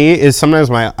for me is sometimes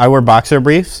I wear boxer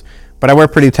briefs, but I wear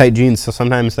pretty tight jeans, so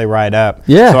sometimes they ride up.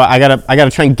 Yeah. So I gotta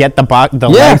try and get the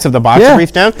legs of the boxer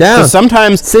brief down. So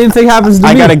sometimes Same thing happens to me.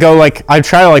 I gotta go I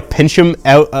try to like pinch them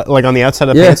out like on the outside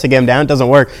of the Yeah. pants to get them down. It doesn't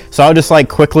work. So I'll just like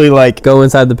quickly like Go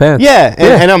inside the pants.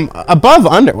 and I'm above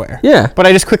underwear. Yeah. But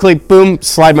I just quickly boom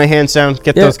slide my hands down,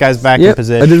 get those guys back in I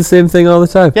position. do the same thing all the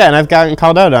time. Yeah, and I've gotten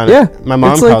called out on Yeah. it. My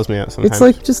mom It's like- calls me out sometimes. It's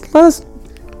like, just let us.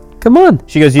 Come on.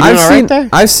 She goes, "You doing all right there?"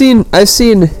 I've seen.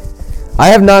 I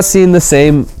have not seen the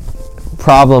same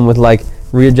problem with like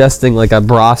readjusting like a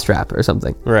bra strap or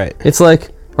something. Right. It's like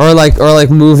or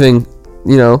like moving,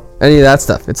 you know, any of that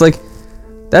stuff. It's like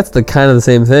that's the kind of the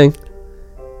same thing.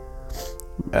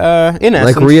 In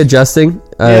essence. Like readjusting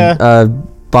a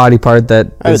body part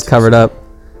that I would is say covered so. up.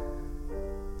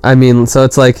 I mean, so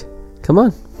it's like, come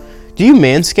on. Do you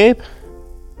manscape?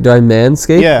 Do I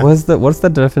manscape? Yeah. What's the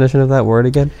definition of that word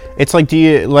again? It's like, do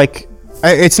you like?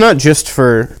 It's not just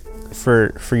for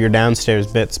your downstairs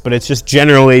bits, but it's just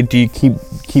generally, do you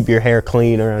keep your hair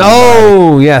clean around?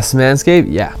 Oh yes, manscape.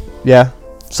 Yeah, yeah,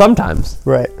 sometimes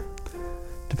right.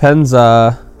 depends.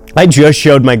 I just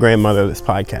showed my grandmother this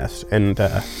podcast, and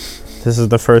this is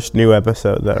the first new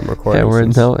episode that I'm recording.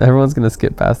 Yeah, everyone's gonna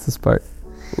skip past this part.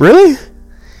 Really?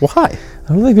 Why?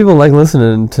 I don't think people like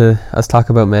listening to us talk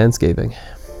about manscaping.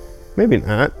 Maybe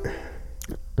not.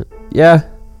 Yeah.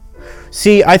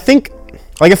 See, I think,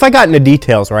 like, if I got into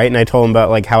details, right, and I told them about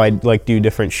like how I like do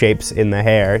different shapes in the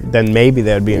hair, then maybe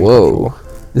that would be uncomfortable. Whoa.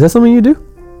 Is that something you do?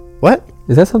 What?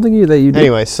 Is that something that you do?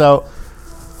 Anyway, so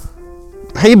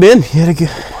how you been? You had a good.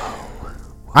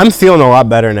 I'm feeling a lot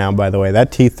better now, by the way.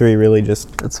 That T3 really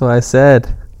just That's what I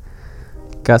said.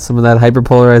 Got some of that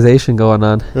hyperpolarization going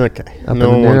on. okay. Up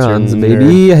No in the one wants neurons, your baby.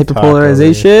 nerd talk over me.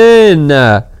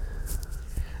 Hyperpolarization.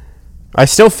 I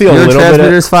still feel a little bit.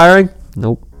 Neurotransmitters firing?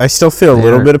 Nope. I still feel a They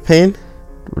little aren't. bit of pain,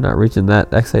 We're not reaching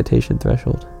that excitation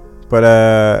threshold. but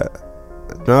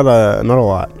not a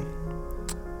lot.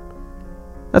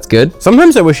 That's good.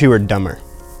 Sometimes I wish you were dumber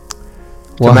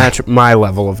to Why? match my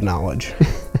level of knowledge.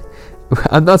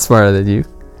 I'm not smarter than you.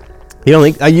 You don't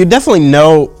think? You definitely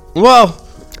know. Well,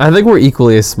 I think we're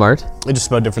equally as smart. just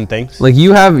about different things. Like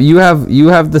you have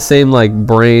the same like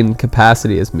brain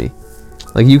capacity as me.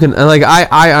 Like you can like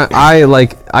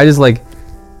I just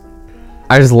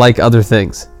like other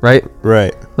things, right?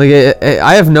 Right. Like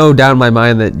I have no doubt in my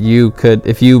mind that you could,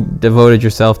 if you devoted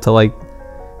yourself to like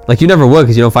you never would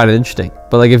because you don't find it interesting.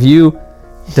 But like if you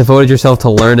devoted yourself to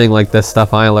learning like the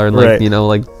stuff I learned, like Right. you know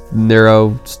like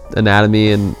neuro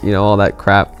anatomy and you know all that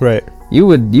crap, Right. you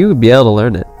would be able to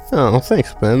learn it. Oh,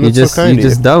 thanks, man. You That's just so kind you of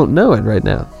just don't know it right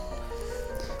now.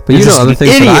 But You're you know just other an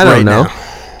things that idiot I don't right know. now.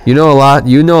 You know a lot.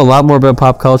 You know a lot more about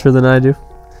pop culture than I do.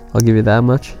 I'll give you that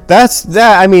much. That's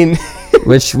that. I mean,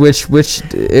 Which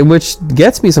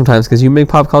gets me sometimes because you make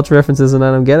pop culture references and I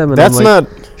don't get them. And that's I'm like,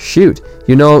 not. shoot.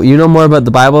 You know more about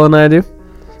the Bible than I do.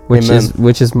 Which is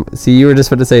see, you were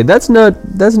just about to say that's not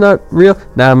real.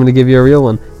 Now I'm gonna give you a real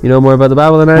one. You know more about the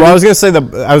Bible than I do. Well, I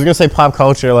was gonna say pop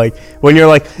culture, like when you're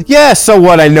like, yeah, so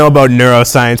what? I know about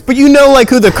neuroscience, but you know like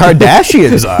who the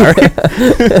Kardashians are.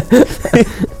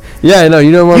 Yeah, I know.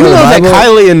 You know more You know about the that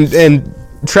Bible. Kylie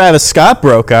and Travis Scott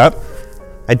broke up.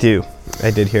 I do.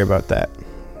 I did hear about that.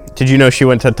 Did you know she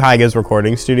went to Tyga's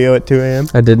recording studio at 2 a.m.?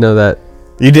 I did know that.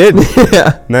 You did?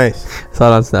 Yeah, Nice.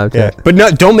 saw it on Snapchat. Yeah. But no,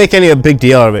 don't make any a big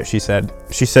deal out of it, she said.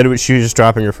 She said she was just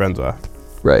dropping her friends off.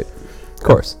 Right. Of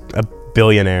course. A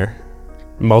billionaire.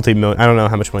 Multi-million. I don't know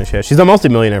how much money she has. She's a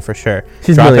multi-millionaire for sure.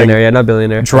 She's Dropping- billionaire, yeah, not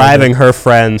billionaire. Driving her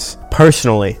friends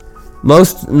personally. No,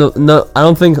 I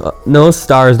don't think no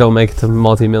stars don't make it to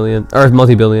multi-million or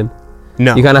multi-billion.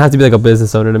 No. You kind of have to be like a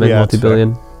business owner to make Yeah, that's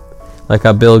multi-billion. Like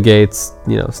a Bill Gates,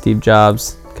 Steve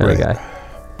Jobs kind of Right. guy.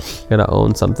 Gotta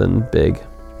own something big.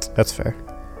 That's fair.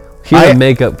 He's I- a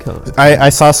makeup company. I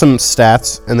saw some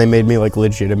stats and they made me like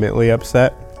legitimately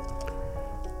upset.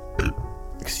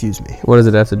 Excuse me. What does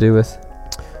it have to do with?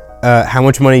 How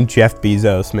much money Jeff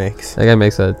Bezos makes. That guy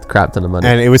makes a crap ton of money.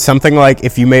 And it was something like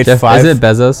if you made Jeff, five. is it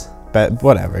Bezos?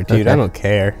 Whatever, dude. I Okay. don't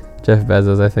care. Jeff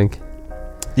Bezos, I think.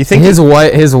 You think His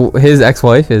wife, his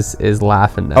ex-wife is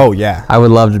laughing now. Oh yeah. I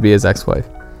would love to be his ex-wife.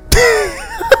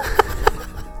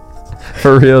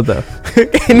 For real though.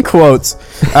 In quotes,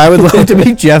 I would love to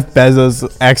be Jeff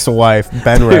Bezos' ex-wife,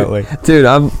 Ben Routley. Dude,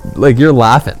 I'm like you're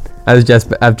laughing as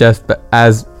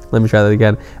let me try that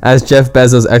again. As Jeff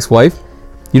Bezos' ex-wife,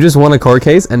 you just won a court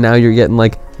case and now you're getting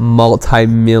like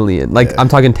multi-million. Like I'm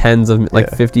talking tens of like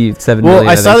 57 million. Well,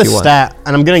 I saw think this you won. stat,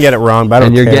 and I'm gonna get it wrong, but I don't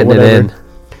And you're care. getting Whatever. it in.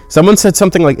 Someone said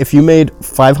something like if you made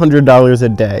 $500 a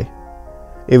day,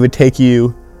 it would take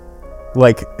you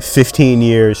like 15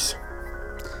 years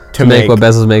to Make what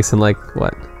Bezos makes in like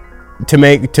what?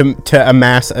 to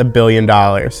amass $1 billion.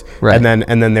 Right.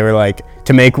 And then they were like,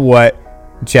 to make what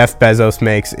Jeff Bezos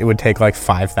makes, it would take like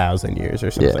 5,000 years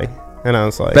or something. And I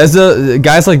was like, Bezos,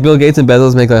 guys like Bill Gates and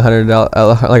Bezos make like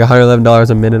like $111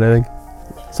 a minute, I think,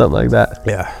 something like that.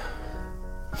 yeah,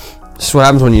 Just what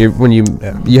happens when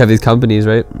you have these companies,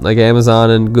 right? Like Amazon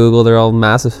and Google, they're all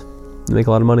massive. They make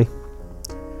a lot of money.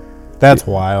 that's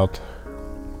wild.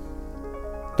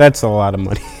 That's a lot of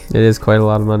money. It is quite a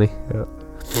lot of money. Yeah.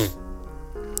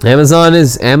 Amazon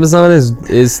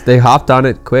is they hopped on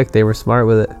it quick. They were smart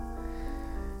with it.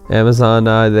 Amazon,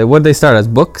 what did they start as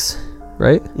books,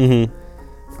 right? Mm-hmm.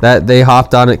 That they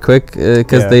hopped on it quick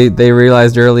because Yeah. they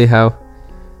realized early how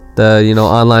the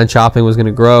online shopping was going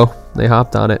to grow. They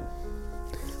hopped on it,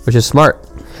 which is smart.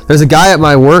 There's a guy at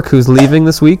my work who's leaving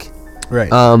this week. Right.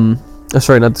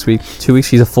 Sorry, not this week. 2 weeks.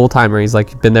 He's a full timer. He's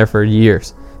like been there for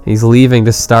years. He's leaving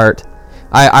to start.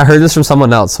 I heard this from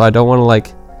someone else, so I don't want to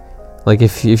like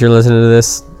if you're listening to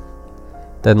this,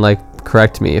 then like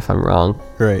correct me if I'm wrong.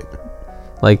 right.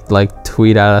 Like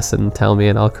tweet at us and tell me,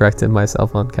 and I'll correct it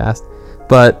myself on cast.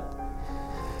 But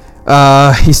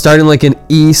he's starting like an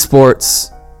esports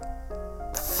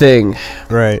thing.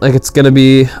 Right. Like it's gonna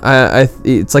be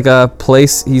it's like a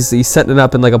place. He's setting it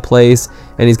up in like a place,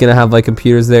 and he's gonna have like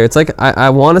computers there. It's like I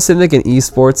want to say like an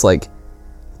esports like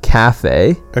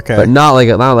cafe, Okay. but not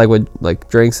like with like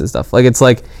drinks and stuff. Like it's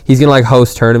like he's gonna like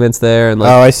host tournaments there, and like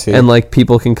Oh, I see. and like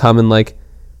people can come and like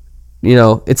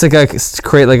it's like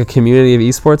create like a community of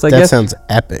esports. I that guess. sounds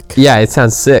epic. Yeah, it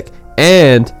sounds sick,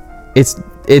 and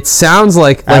it sounds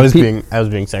like I was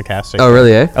being sarcastic. Oh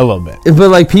really? Eh? A little bit. But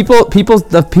like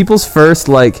people's first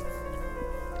like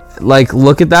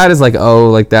look at that is like, oh,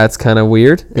 like that's kind of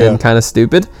weird Yeah. and kind of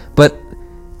stupid. But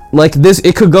like this,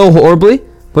 it could go horribly,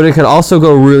 but it could also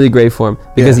go really great for him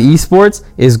because Yeah. esports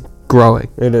is growing.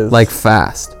 It is. like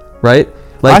fast, right?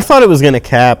 I Like thought it was gonna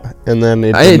cap, and then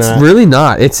it did it's not. really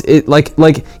not. It's like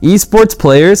esports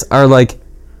players are like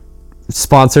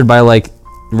sponsored by like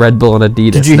Red Bull and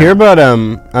Adidas. Did you now. hear about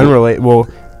unrelated? Well,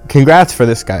 congrats for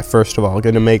this guy. First of all,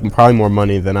 going to make probably more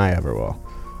money than I ever will.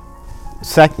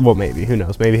 Well, maybe, who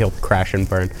knows? Maybe he'll crash and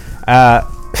burn.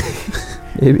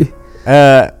 Maybe?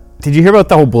 Did you hear about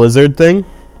the whole Blizzard thing?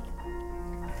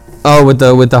 Oh, with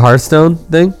the Hearthstone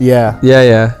thing? Yeah.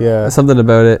 Yeah. Something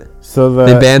about it. So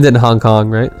They banned it in Hong Kong,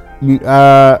 right?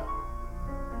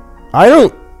 I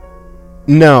don't.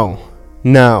 No.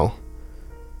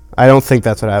 I don't think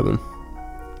that's what happened.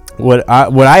 What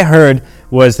I heard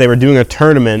was they were doing a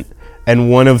tournament,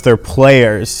 and one of their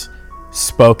players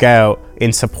spoke out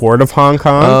in support of Hong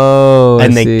Kong, Oh,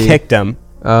 and I they see. kicked him.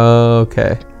 Oh,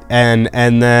 okay. And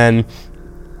then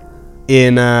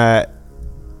in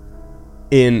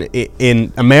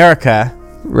America,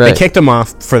 Right. they kicked him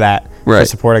off for that, for Right.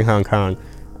 supporting Hong Kong.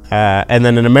 And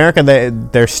then in America,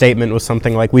 their statement was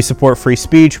something like, "We support free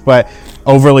speech, but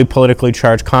overly politically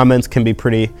charged comments can be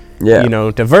pretty, Yeah.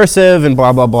 diversive and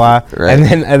blah blah blah." Right.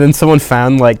 And then someone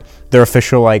found like their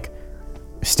official like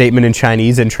statement in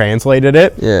Chinese and translated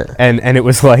it. Yeah. And it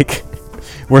was like,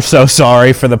 "We're so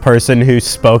sorry for the person who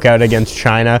spoke out against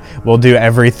China. We'll do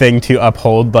everything to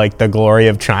uphold like the glory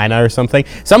of China," or something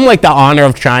like the honor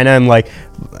of China, and like,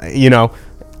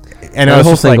 And I The was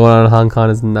whole just thing like, going on in Hong Kong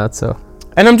is nuts. So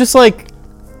and I'm just like,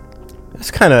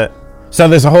 it's kind of. So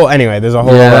there's a whole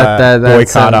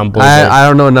boycott on Blizzard. I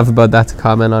don't know enough about that to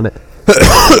comment on it.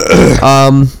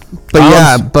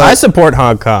 But I support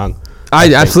Hong Kong.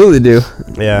 I absolutely do.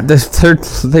 Yeah.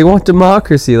 They want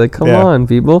democracy. Like, come Yeah. on,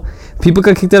 people. People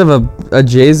got kicked out of a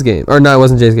Jays game. Or no, it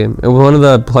wasn't Jays game. It was one of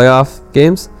the playoff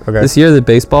games Okay. this year, the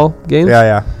baseball game.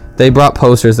 Yeah. They brought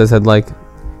posters that said like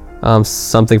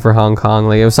something for Hong Kong.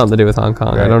 Like it was something to do with Hong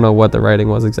Kong. I Right. don't know what the writing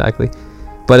was exactly.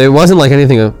 but it wasn't like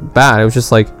anything bad. It was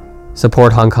just like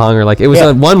support Hong Kong, or like it was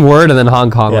Yeah. one word and then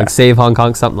Hong Kong, Yeah. like save Hong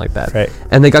Kong, something like that. Right.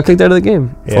 And they got kicked out of the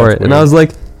game Yeah, for it's it. And I weird. was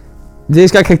like, they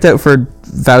just got kicked out for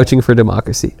vouching for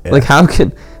democracy. Yeah. Like how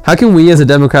can we as a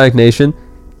democratic nation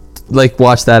like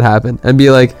watch that happen and be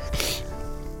like,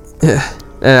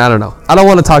 and I don't know. I don't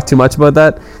want to talk too much about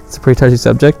that. It's a pretty touchy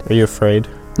subject. Are you afraid?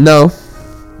 No.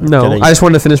 Kidding. I just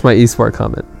wanted to finish my esport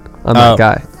comment on that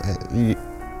guy.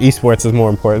 Esports is more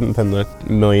important than the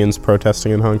millions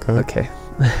protesting in Hong Kong. Okay.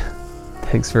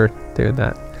 Thanks for doing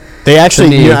that. They actually,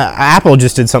 me- Apple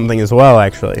just did something as well.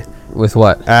 Actually, With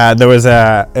what? it was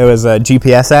a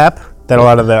GPS app that a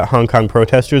lot of the Hong Kong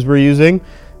protesters were using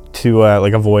to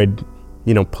like avoid,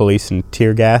 police and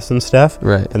tear gas and stuff.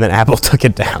 Right. And then Apple took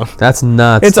it down. That's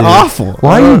nuts. It's dude. awful.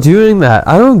 Why are you doing that?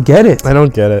 I don't get it. I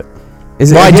don't get it.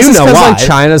 Is it? Well, I guess do it's know 'cause, why. Like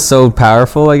China's so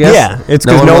powerful, I guess. Yeah, it's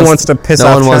 'cause no one wants to piss no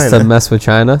off one wants to China. mess with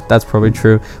China. That's probably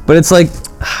true. But it's like,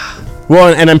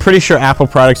 Well, and I'm pretty sure Apple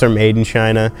products are made in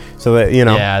China, so that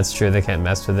yeah, it's true. They can't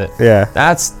mess with it. Yeah.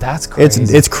 That's crazy.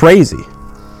 It's crazy.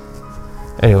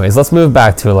 Anyways, let's move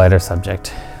back to a lighter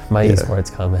subject. My Yeah.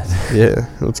 esports comment. Yeah.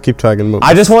 Let's keep talking about.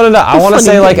 I just wanted to. I want to funny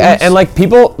say like, games. and like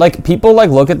people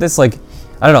look at this like,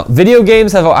 I don't know. Video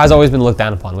games has always been looked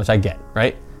down upon, which I get,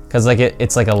 right? Because like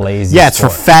it's like a lazy. Yeah, it's for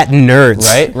sport. fat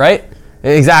nerds. Right.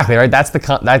 Exactly, right. That's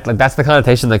that's the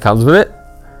connotation that comes with it.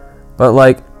 But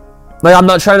like I'm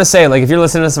not trying to say like if you're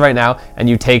listening to this right now and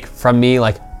you take from me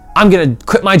like I'm gonna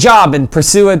quit my job and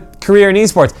pursue a career in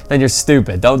esports, then you're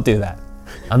stupid. Don't do that.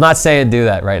 I'm not saying do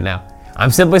that right now. I'm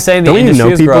simply saying the Don't you industry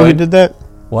know is people growing. who did that?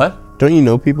 What? Don't you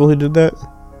know people who did that?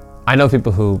 I know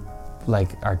people who like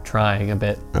are trying a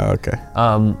bit. Oh, okay.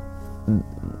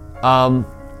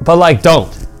 But like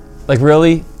don't. Like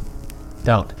really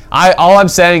don't. All I'm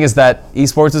saying is that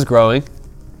esports is growing.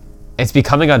 It's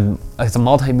becoming it's a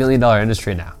multi-million-dollar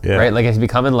industry now, Yeah. right? Like it's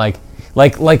becoming like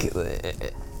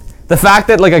the fact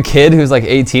that like a kid who's like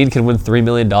 18 can win $3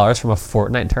 million from a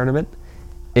Fortnite tournament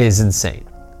is insane.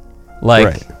 Like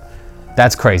Right.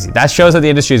 that's crazy. That shows that the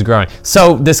industry is growing.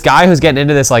 So this guy who's getting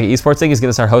into this like esports thing is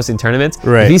gonna start hosting tournaments.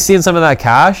 Right. If he's seeing some of that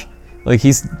cash, like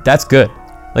that's good.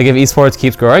 Like if esports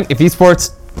keeps growing, if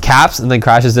esports caps and then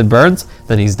crashes and burns,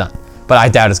 then he's done. But I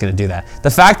doubt it's gonna do that. The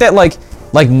fact that like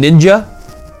Ninja,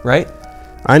 right?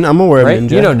 I'm aware Right? of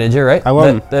Ninja. You know Ninja, right? I love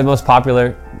him. The most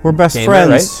popular. We're best gamer,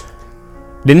 friends.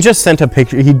 Ninja sent a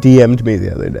picture. He DM'd me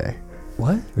the other day.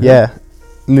 What? Yeah.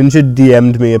 Ninja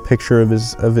DM'd me a picture of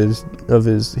his.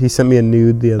 He sent me a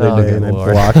nude the other Oh, day, good and lord.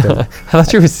 I blocked him. I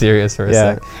thought you were serious for a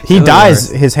Yeah. sec. He Doesn't dyes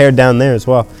work. his hair down there as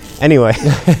well. Anyway.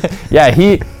 Yeah,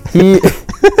 he. He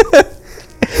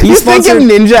You think if sponsored.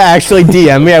 Ninja actually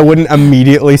DM me, I wouldn't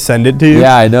immediately send it to you?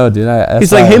 Yeah, I know, dude.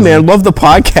 He's like, hey man, love the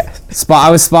podcast.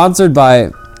 I was sponsored by.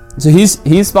 So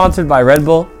he's sponsored by Red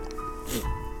Bull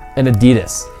and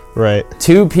Adidas. Right.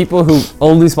 Two people who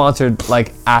only sponsored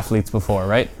like athletes before,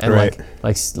 right? And Right.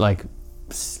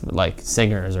 like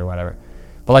singers or whatever,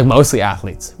 but like mostly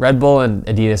athletes. Red Bull and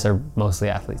Adidas are mostly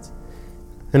athletes.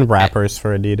 And rappers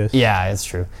for Adidas. Yeah, it's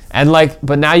true. And like,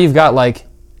 but now you've got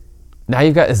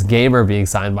this gamer being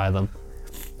signed by them,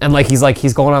 and like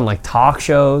he's going on like talk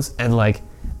shows and like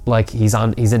he's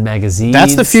in magazines.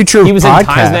 That's the future of He was in podcasts,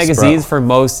 Times magazines bro. for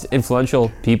most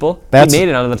influential people. That's, he made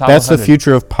it onto the top. That's 100. the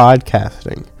future of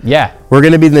podcasting. Yeah. We're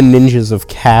gonna be the ninjas of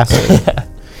casting.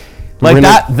 Like We're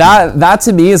gonna- that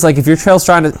to me is like if you're still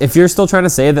trying to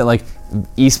say that like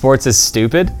esports is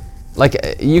stupid,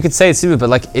 like you could say it's stupid, but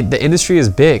like the industry is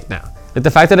big now. Like the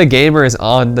fact that a gamer is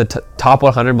on the top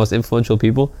 100 most influential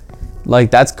people, like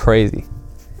that's crazy.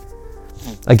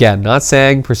 Again, not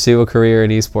saying pursue a career in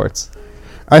esports.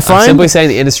 I I'm find simply saying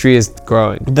the industry is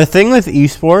growing. the thing with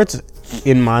esports,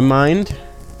 in my mind,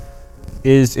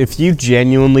 is if you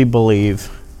genuinely believe.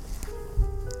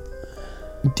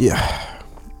 Yeah.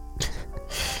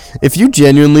 If you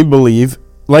genuinely believe,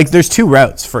 like, there's two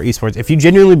routes for esports. If you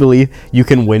genuinely believe you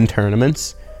can win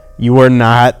tournaments, you are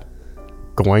not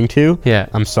going to. Yeah.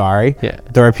 I'm sorry. Yeah.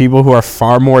 There are people who are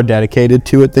far more dedicated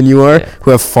to it than you are, Yeah.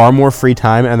 who have far more free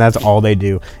time, and that's all they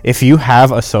do. If you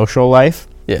have a social life,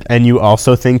 Yeah. and you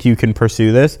also think you can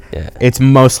pursue this, Yeah. it's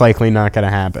most likely not going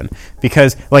to happen.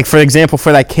 Because, like, for example,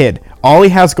 for that kid, all he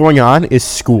has going on is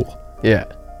school. Yeah.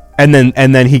 And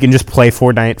then he can just play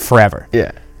Fortnite forever.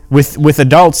 Yeah. With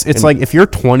adults, it's like if you're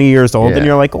 20 years old Yeah. and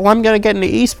you're like, oh, I'm going to get into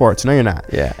esports. No, you're not.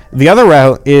 Yeah. The other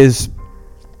route is,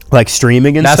 like,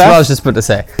 streaming and That's stuff. what I was just about to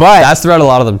say. But- that's the route a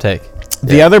lot of them take.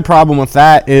 The other problem with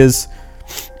that is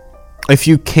if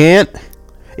you can't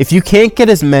get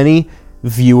as many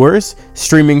viewers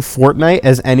streaming Fortnite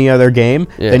as any other game,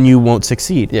 Yeah. then you won't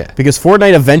succeed. Yeah. Because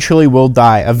Fortnite eventually will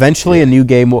die. Eventually a new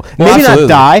game will maybe absolutely. not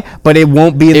die, but it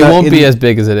won't be It won't be as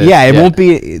big as it is. Yeah, it won't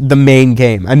be the main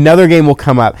game. Another game will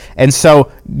come up. And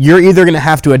so you're either going to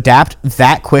have to adapt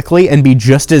that quickly and be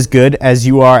just as good as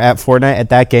you are at Fortnite at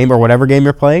that game or whatever game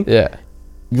you're playing. Yeah.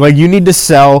 Like, you need to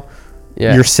sell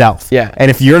Yeah. yourself. Yeah. And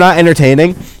if you're not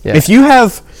entertaining, Yeah. if you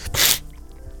have...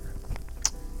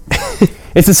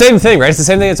 It's the same thing, right? It's the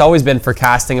same thing it's always been for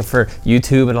casting and for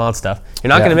YouTube and all that stuff. You're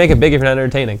not Yeah. going to make it big if you're not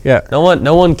entertaining. Yeah. No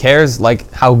one cares like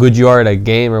how good you are at a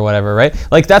game or whatever, right?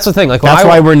 Like that's the thing. Like when That's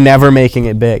why we're never making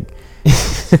it big.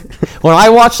 when I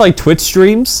watch like Twitch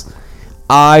streams,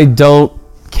 I don't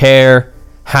care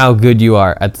how good you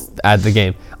are at the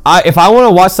game. If I want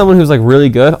to watch someone who's like really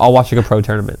good, I'll watch like a pro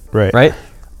tournament. Right. Right.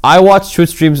 I watch Twitch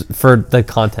streams for the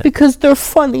content. Because they're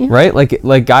funny. Right.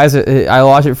 Like guys, I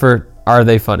watch it for are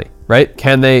they funny? Right?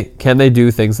 Can they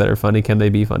do things that are funny? Can they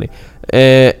be funny?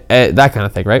 That kind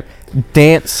of thing, right?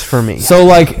 Dance for me. So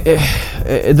like,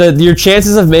 your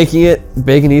chances of making it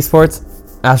big in esports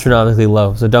astronomically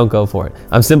low. So don't go for it.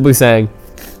 I'm simply saying,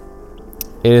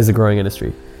 it is a growing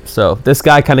industry. So this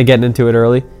guy kind of getting into it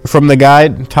early. From the guy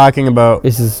talking about...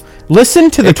 This is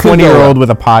Listen to the It could go 20-year-old up.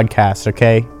 with a podcast,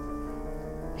 okay?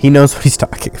 He knows what he's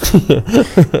talking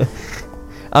about.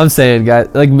 I'm saying, guys.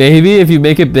 Like maybe if you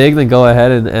make it big, then go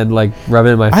ahead and like rub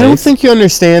it in my face. I don't think you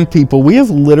understand, people. We have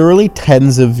literally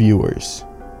tens of viewers.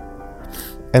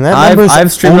 And that number's I've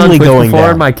streamed on only Twitch going before.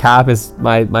 down. My cap is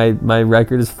my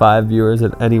record is 5 viewers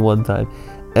at any one time,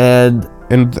 and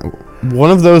And one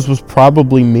of those was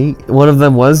probably me. one of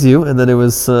them was you, and then it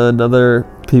was another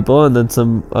people, and then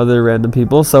some other random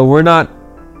people. So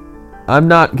I'm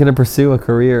not gonna pursue a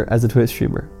career as a Twitch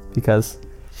streamer because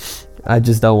I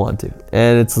just don't want to,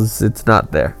 and it's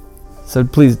not there. So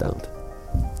please don't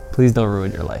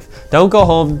ruin your life. Don't go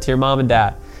home to your mom and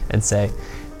dad and say,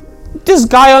 "This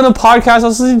guy on the podcast I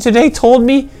was listening to today told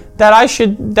me that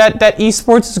that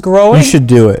esports is growing." You should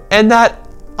do it. And that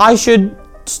I should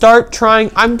start trying.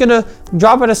 I'm gonna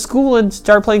drop out of school and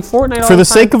start playing Fortnite. For the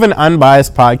sake of an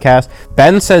unbiased podcast,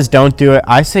 Ben says don't do it.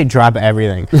 I say drop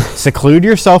everything. Seclude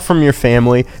yourself from your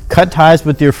family. Cut ties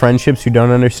with your friendships who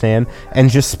don't understand. And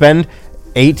just spend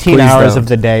 18 Please hours don't. of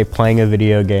the day playing a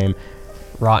video game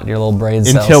rot in your little brain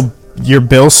cells. until your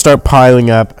bills start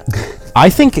piling up. I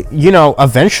think,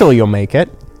 eventually you'll make it.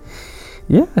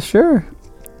 Yeah, sure.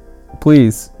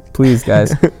 Please,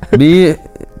 guys.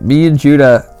 me and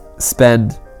Judah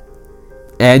spend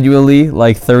annually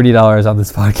like $30 on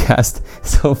this podcast.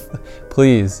 So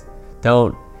please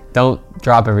don't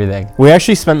drop everything. We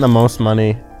actually spent the most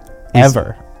money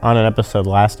ever on an episode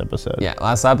last episode. Yeah,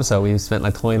 last episode we spent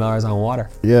like $20 on water.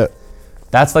 Yeah.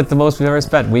 That's like the most we've ever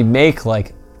spent. We make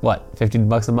like what,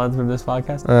 $15 a month from this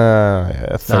podcast?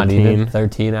 Yeah, 13. Not even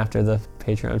 13 after the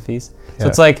Patreon fees. So Yeah.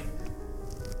 it's like,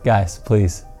 guys,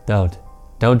 please don't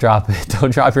drop it.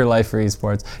 Don't drop your life for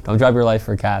esports. Don't drop your life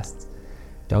for casts.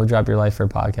 Don't drop your life for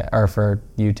podcast or for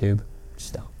YouTube.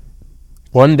 Just don't.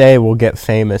 One day we'll get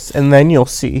famous, and then you'll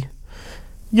see.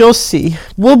 You'll see.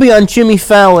 We'll be on Jimmy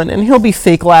Fallon, and he'll be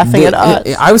fake laughing at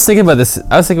us. I was thinking about this.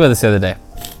 The other day.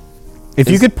 If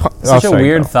you It's could... such a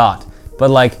weird thought, but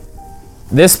like,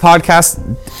 this podcast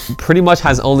pretty much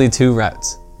has only two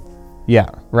routes, Yeah.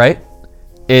 right?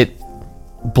 It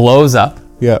blows up,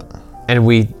 Yeah. and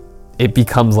it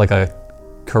becomes like a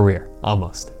career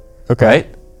almost. Okay.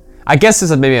 Right? I guess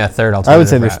there's maybe a third alternative. I would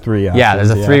say there's route. three Yeah, there's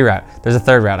a options, three yeah. route. There's a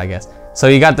third route, I guess. So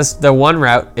you got the one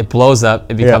route, it blows up,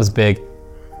 it becomes big,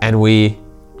 and we,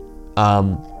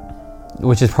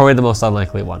 which is probably the most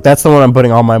unlikely one. That's the one I'm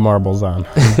putting all my marbles on.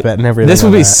 I'm betting everything This would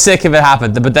on be that. sick if it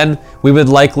happened, but then we would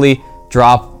likely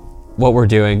drop what we're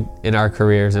doing in our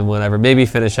careers and whatever, maybe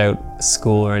finish out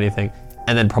school or anything,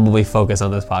 and then probably focus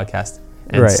on this podcast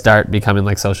and Right. start becoming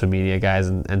like social media guys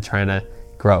and trying to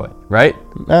grow it, right?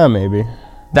 Maybe.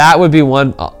 That would be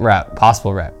one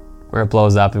possible route, where it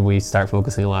blows up and we start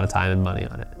focusing a lot of time and money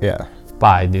on it. Yeah.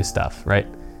 Buy new stuff, right?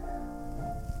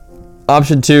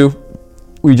 Option 2,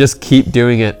 we just keep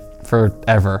doing it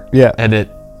forever. Yeah. And it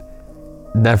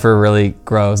never really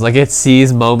grows. Like, it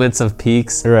sees moments of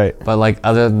peaks. Right. But like,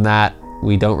 other than that,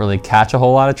 we don't really catch a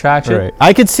whole lot of traction. Right.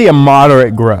 I could see a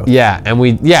moderate growth. Yeah, and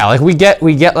we get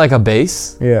like a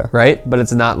base. Yeah. Right? But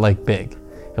it's not like big.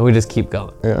 And we just keep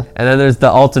going. Yeah. And then there's the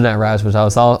alternate routes, which I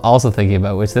was also thinking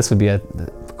about, which this would be a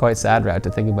quite sad route to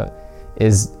think about,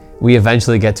 is we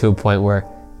eventually get to a point where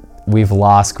we've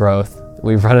lost growth,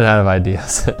 we've run out of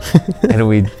ideas,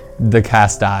 and the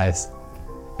cast dies.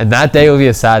 And that day will be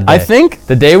a sad day. I think...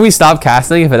 The day we stop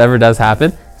casting, if it ever does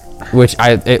happen, which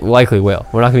it likely will.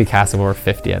 We're not going to be casting when we're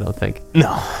 50, I don't think.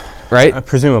 No. right?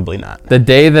 Presumably not. The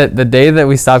day that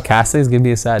we stop casting is gonna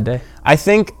be a sad day. I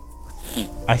think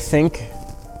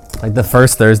Like the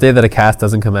first Thursday that a cast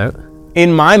doesn't come out.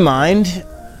 in my mind,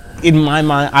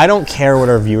 I don't care what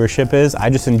our viewership is. I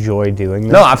just enjoy doing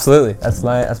this. No, absolutely. That's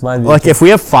my view. Like if we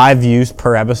have 5 views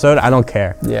per episode, I don't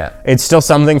care. Yeah. It's still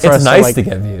something for us It's to nice like. to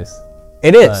get views.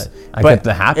 It is. I get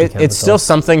the happy count, It's that's still all.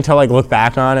 something to like look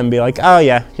back on and be like, oh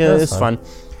yeah, That's it's fun. fun.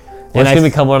 And it's I gonna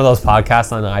th- become one of those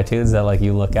podcasts on iTunes that like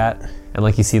you look at and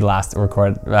like you see the last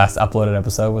uploaded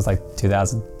episode was like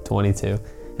 2022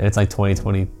 and it's like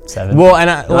 2027. Well, and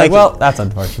I, You're like, like, well, that's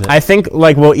unfortunate. I think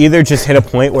like we'll either just hit a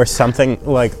point where something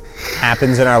like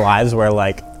happens in our lives where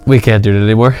like, we can't do it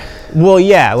anymore. well,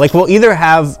 yeah, like we'll either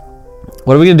have.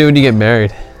 What are we gonna do when you get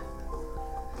married?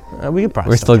 We could probably.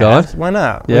 We're still going? cast. Why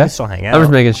not? We Yeah, can still hang out. I'm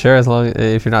just making sure, as long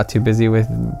if you're not too busy with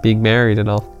being married and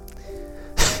all.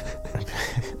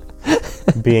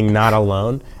 Being not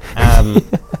alone. I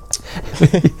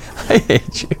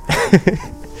hate you.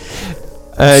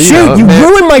 Shoot, you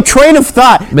ruined my train of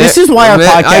thought. This is why our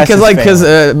podcast is because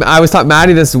failing. I was talking.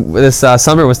 Maddie this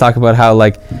summer was talking about how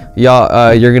like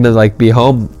y'all you're gonna like be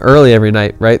home early every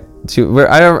night, right? I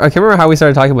can't remember how we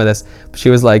started talking about this, but she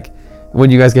was like,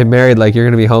 when you guys get married, like you're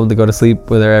gonna be home to go to sleep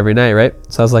with her every night, right?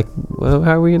 So I was like, well,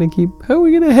 how are we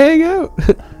gonna hang out?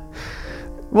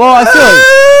 Well, I feel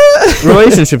like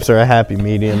relationships are a happy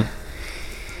medium.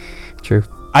 True.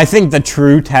 I think the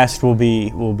true test will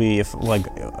be if like,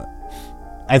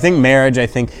 I think marriage. I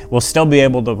think we'll still be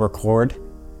able to record,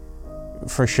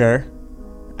 for sure.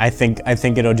 I think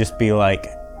it'll just be like,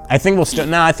 I think we'll still.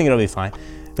 No, I think it'll be fine.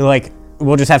 Like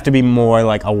we'll just have to be more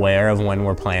like aware of when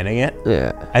we're planning it.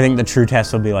 Yeah. I think the true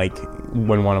test will be like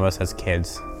when one of us has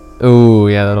kids. Ooh,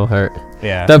 yeah, that'll hurt.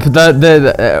 Yeah.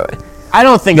 The I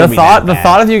don't think it'll be that bad.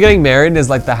 thought of you getting married is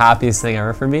like the happiest thing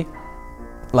ever for me.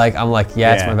 Like I'm like,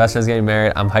 yeah, it's Yeah. my best friend's getting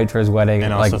married. I'm hyped for his wedding.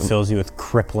 and like, also fills you with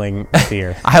crippling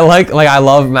fear. I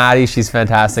love Maddie. She's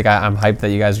fantastic. I'm hyped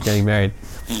that you guys are getting married.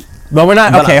 But we're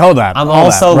not. Okay, hold on. I'm hold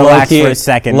also on. Relax low-key- for a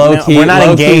second. low-key- We're not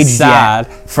low-key engaged sad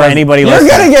yet. For anybody You're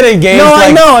listening, gonna get engaged. No, I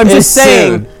like, know. I'm it's just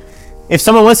saying. soon. If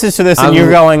someone listens to this and I'm-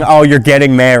 you're going, "Oh, you're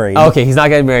getting married," Okay, he's not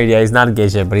getting married yet. He's not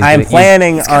engaged yet, but he's. I'm gonna-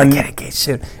 planning he's gonna on. get engaged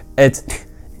soon.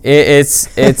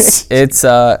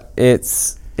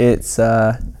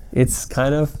 It's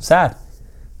kind of sad.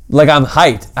 Like I'm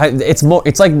hyped.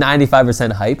 It's like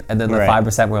 95% hype, and then the Right.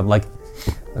 5% where I'm like,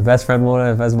 my best friend won't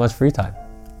have as much free time.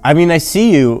 I mean, I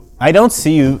see you. I don't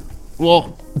see you.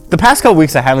 Well, the past couple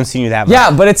weeks I haven't seen you that much.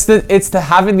 Yeah, but it's the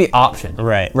having the option.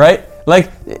 Right. Right? Like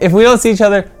if we don't see each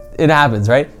other, it happens,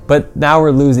 right? But now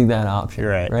we're losing that option.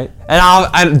 You're right. Right? And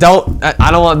I don't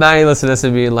want Maddie listening to this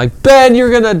and being like, Ben, you're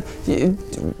gonna,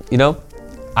 you know,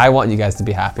 I want you guys to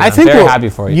be happy. I'm very happy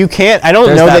for you. You can't. I don't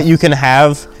There's know that- that you can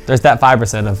have There's that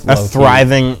 5% of a low-key.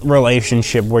 thriving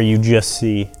relationship where you just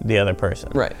see the other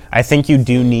person. Right. I think you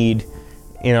do need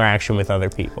interaction with other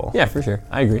people. Yeah, for sure.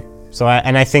 I agree. So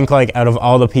I think like out of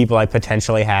all the people I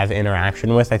potentially have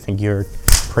interaction with, I think you're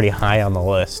pretty high on the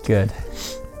list. Good.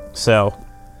 So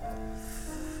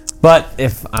But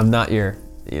if I'm not your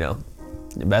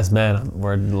best man,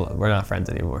 we're not friends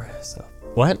anymore. So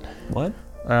what? what?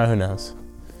 Who knows?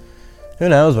 Who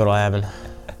knows what'll happen?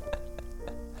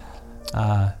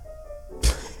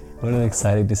 What an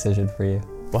exciting decision for you.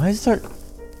 Why is there?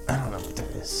 I don't know what that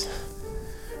is.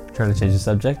 Trying to change the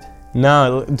subject?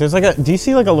 No, there's like a. Do you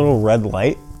see like a little red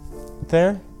light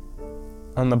there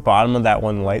on the bottom of that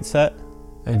one light set?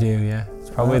 I do, yeah. It's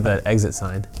probably the exit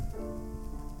sign.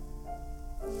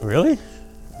 Really?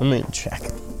 Let me check.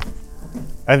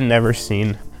 I've never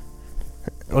seen.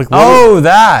 Like,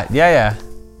 That! Yeah.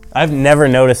 I've never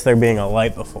noticed there being a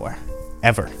light before,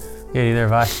 ever. Yeah, neither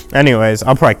have I. Anyways,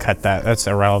 I'll probably cut that. That's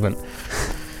irrelevant.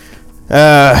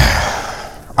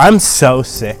 I'm so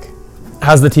sick.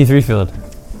 How's the T3 feeling?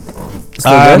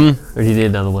 Still good? Or do you need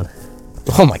another one?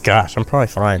 Oh my gosh, I'm probably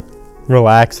fine.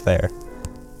 Relax there.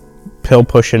 Pill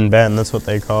pushing Ben, that's what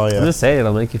they call I'm you. just saying,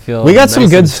 it'll make you feel We got nice some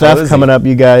good and stuff cozy. coming up,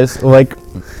 you guys. Like,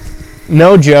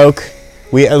 no joke.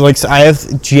 I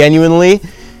have genuinely,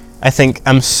 I think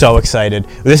I'm so excited.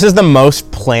 This is the most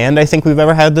planned I think we've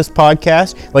ever had this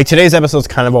podcast. Like today's episode's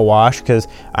kind of a wash because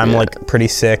I'm like pretty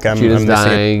sick. I'm Judah's missing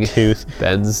dying. a tooth.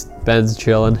 Ben's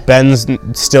chilling. Ben's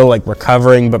still like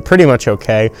recovering, but pretty much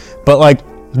okay. But like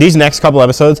these next couple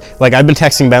episodes, like I've been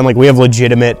texting Ben, like we have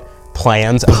legitimate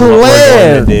plans of what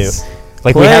we're going to do.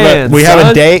 Like we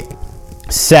have a date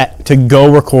set to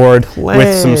go record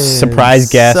with some surprise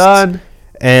guests. Son.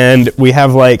 And we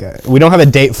have like, we don't have a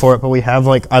date for it, but we have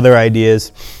like other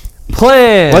ideas.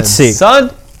 Plans. Let's see.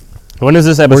 Son. When is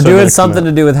this episode? We're doing gonna come something out?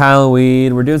 to do with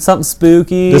Halloween. We're doing something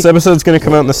spooky. This episode's gonna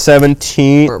come out on the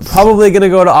 17th. We're probably gonna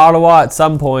go to Ottawa at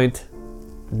some point.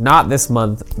 Not this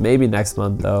month. Maybe next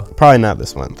month though. Probably not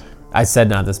this month. I said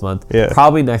not this month. Yeah.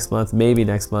 Probably next month. Maybe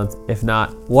next month. If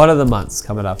not, one of the months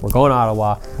coming up. We're going to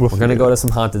Ottawa. We'll We're gonna figure go it to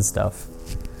some haunted stuff.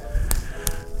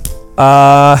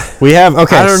 We have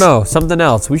okay. I don't know. Something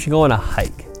else. We should go on a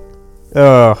hike.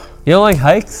 Oh, You don't like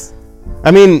hikes?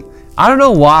 I mean, I don't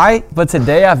know why, but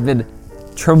today I've been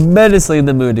tremendously in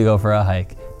the mood to go for a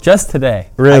hike. Just today.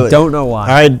 really. I don't know why.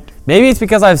 I Maybe it's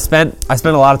because I spent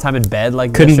a lot of time in bed.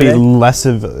 Like couldn't be yesterday. less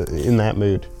of in that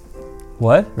mood.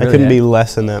 What? I couldn't be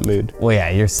less in that mood. Well, yeah,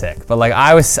 you're sick. But like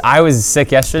I was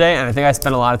sick yesterday, and I think I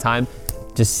spent a lot of time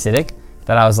just sitting.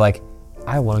 That I was like,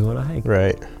 I want to go on a hike.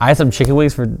 Right. I had some chicken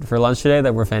wings for lunch today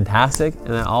that were fantastic, and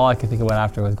then all I could think about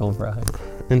after was going for a hike.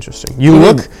 Interesting. You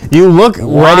look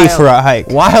ready for a hike.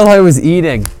 While I was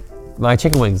eating my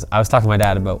chicken wings, I was talking to my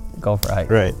dad about going for a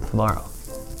hike Right. tomorrow.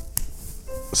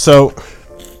 So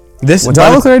this Do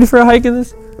I look ready for a hike in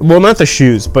this? well, not the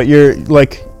shoes, but you're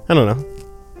like, I don't know.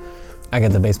 I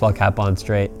got the baseball cap on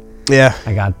straight. Yeah.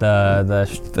 I got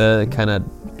the kind of.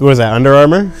 What is that? Under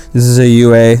Armour? This is a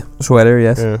UA sweater,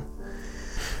 yes. Yeah.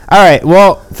 All right.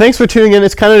 Well, thanks for tuning in.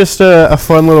 It's kind of just a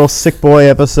fun little sick boy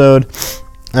episode.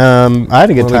 I had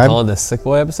a good What are we time. calling this? Sick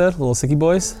boy episode? Little sicky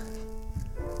boys?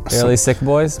 Barely sick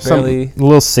boys? Some Barely.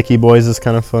 little sicky boys is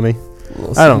kind of funny.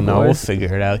 Little I don't sicky know. We'll boys?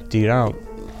 figure it out, dude. I don't.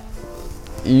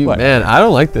 What? Man, I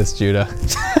don't like this, Judah.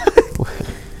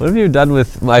 What have you done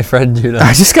with my friend Judah?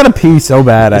 I just gotta pee so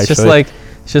bad. It's Actually,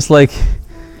 just like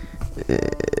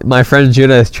my friend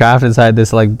Judah is trapped inside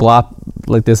this like blob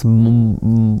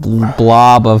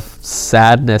of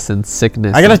sadness and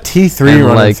sickness. I got a T3 And,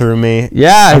 running like, through me.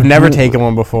 Yeah, I've never taken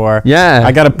one before. Yeah,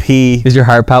 I gotta pee. Is your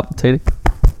heart palpitating?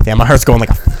 Yeah, my heart's going like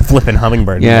a flipping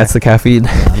hummingbird. Yeah, it's the caffeine.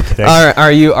 I'm kidding. All right,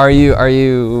 are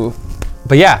you?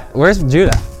 But yeah, where's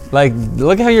Judah? Like,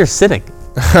 look at how you're sitting.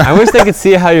 I wish they could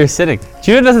see how you're sitting.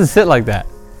 Judah doesn't sit like that.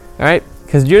 All right,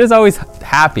 because Judah's always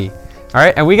happy. All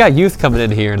right, and we got youth coming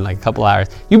in here in like a couple hours.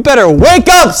 You better wake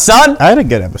up, son. I had a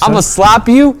good episode. I'm gonna slap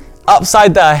you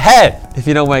upside the head if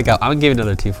you don't wake up. I'm gonna give you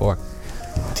another T4.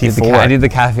 T4. I need the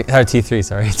caffeine. Or T3,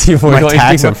 sorry. T4. My going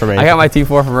tax T4. information. I got my T4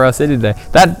 from Rose City today.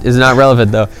 That is not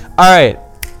relevant though. All right,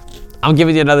 I'm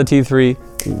giving you another T3.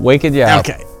 Waking you up.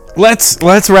 Okay,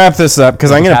 let's wrap this up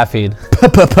because I'm gonna caffeine.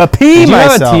 pee Did you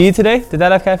have myself. a tea today? Did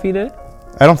that have caffeine in it?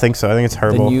 I don't think so. I think it's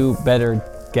herbal. Then you better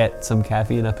get some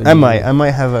caffeine up in I you.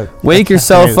 might have a. Wake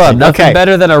yourself up. Nothing Okay.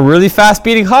 better than a really fast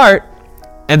beating heart,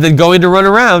 and then going to run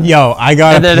around, Yo, I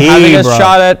gotta and then pee, having a bro.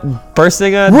 shot at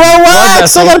bursting a blood Relax!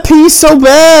 vessel. I gotta pee so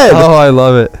bad. Oh, I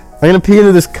love it. I'm gonna pee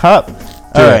into this cup. Do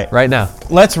All it right, right now.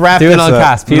 let's wrap Do it this on up.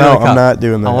 cast. Pee no, into the cup. I'm not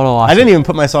doing that. I wanna watch I didn't it. even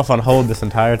put myself on hold this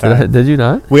entire time. Did you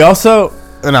not? We also.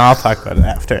 No, I'll talk about it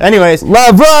after. Anyways,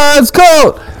 Love runs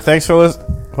cold. thanks for listening.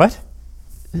 What?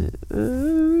 The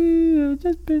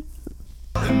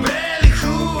belly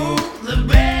cool, the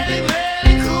belly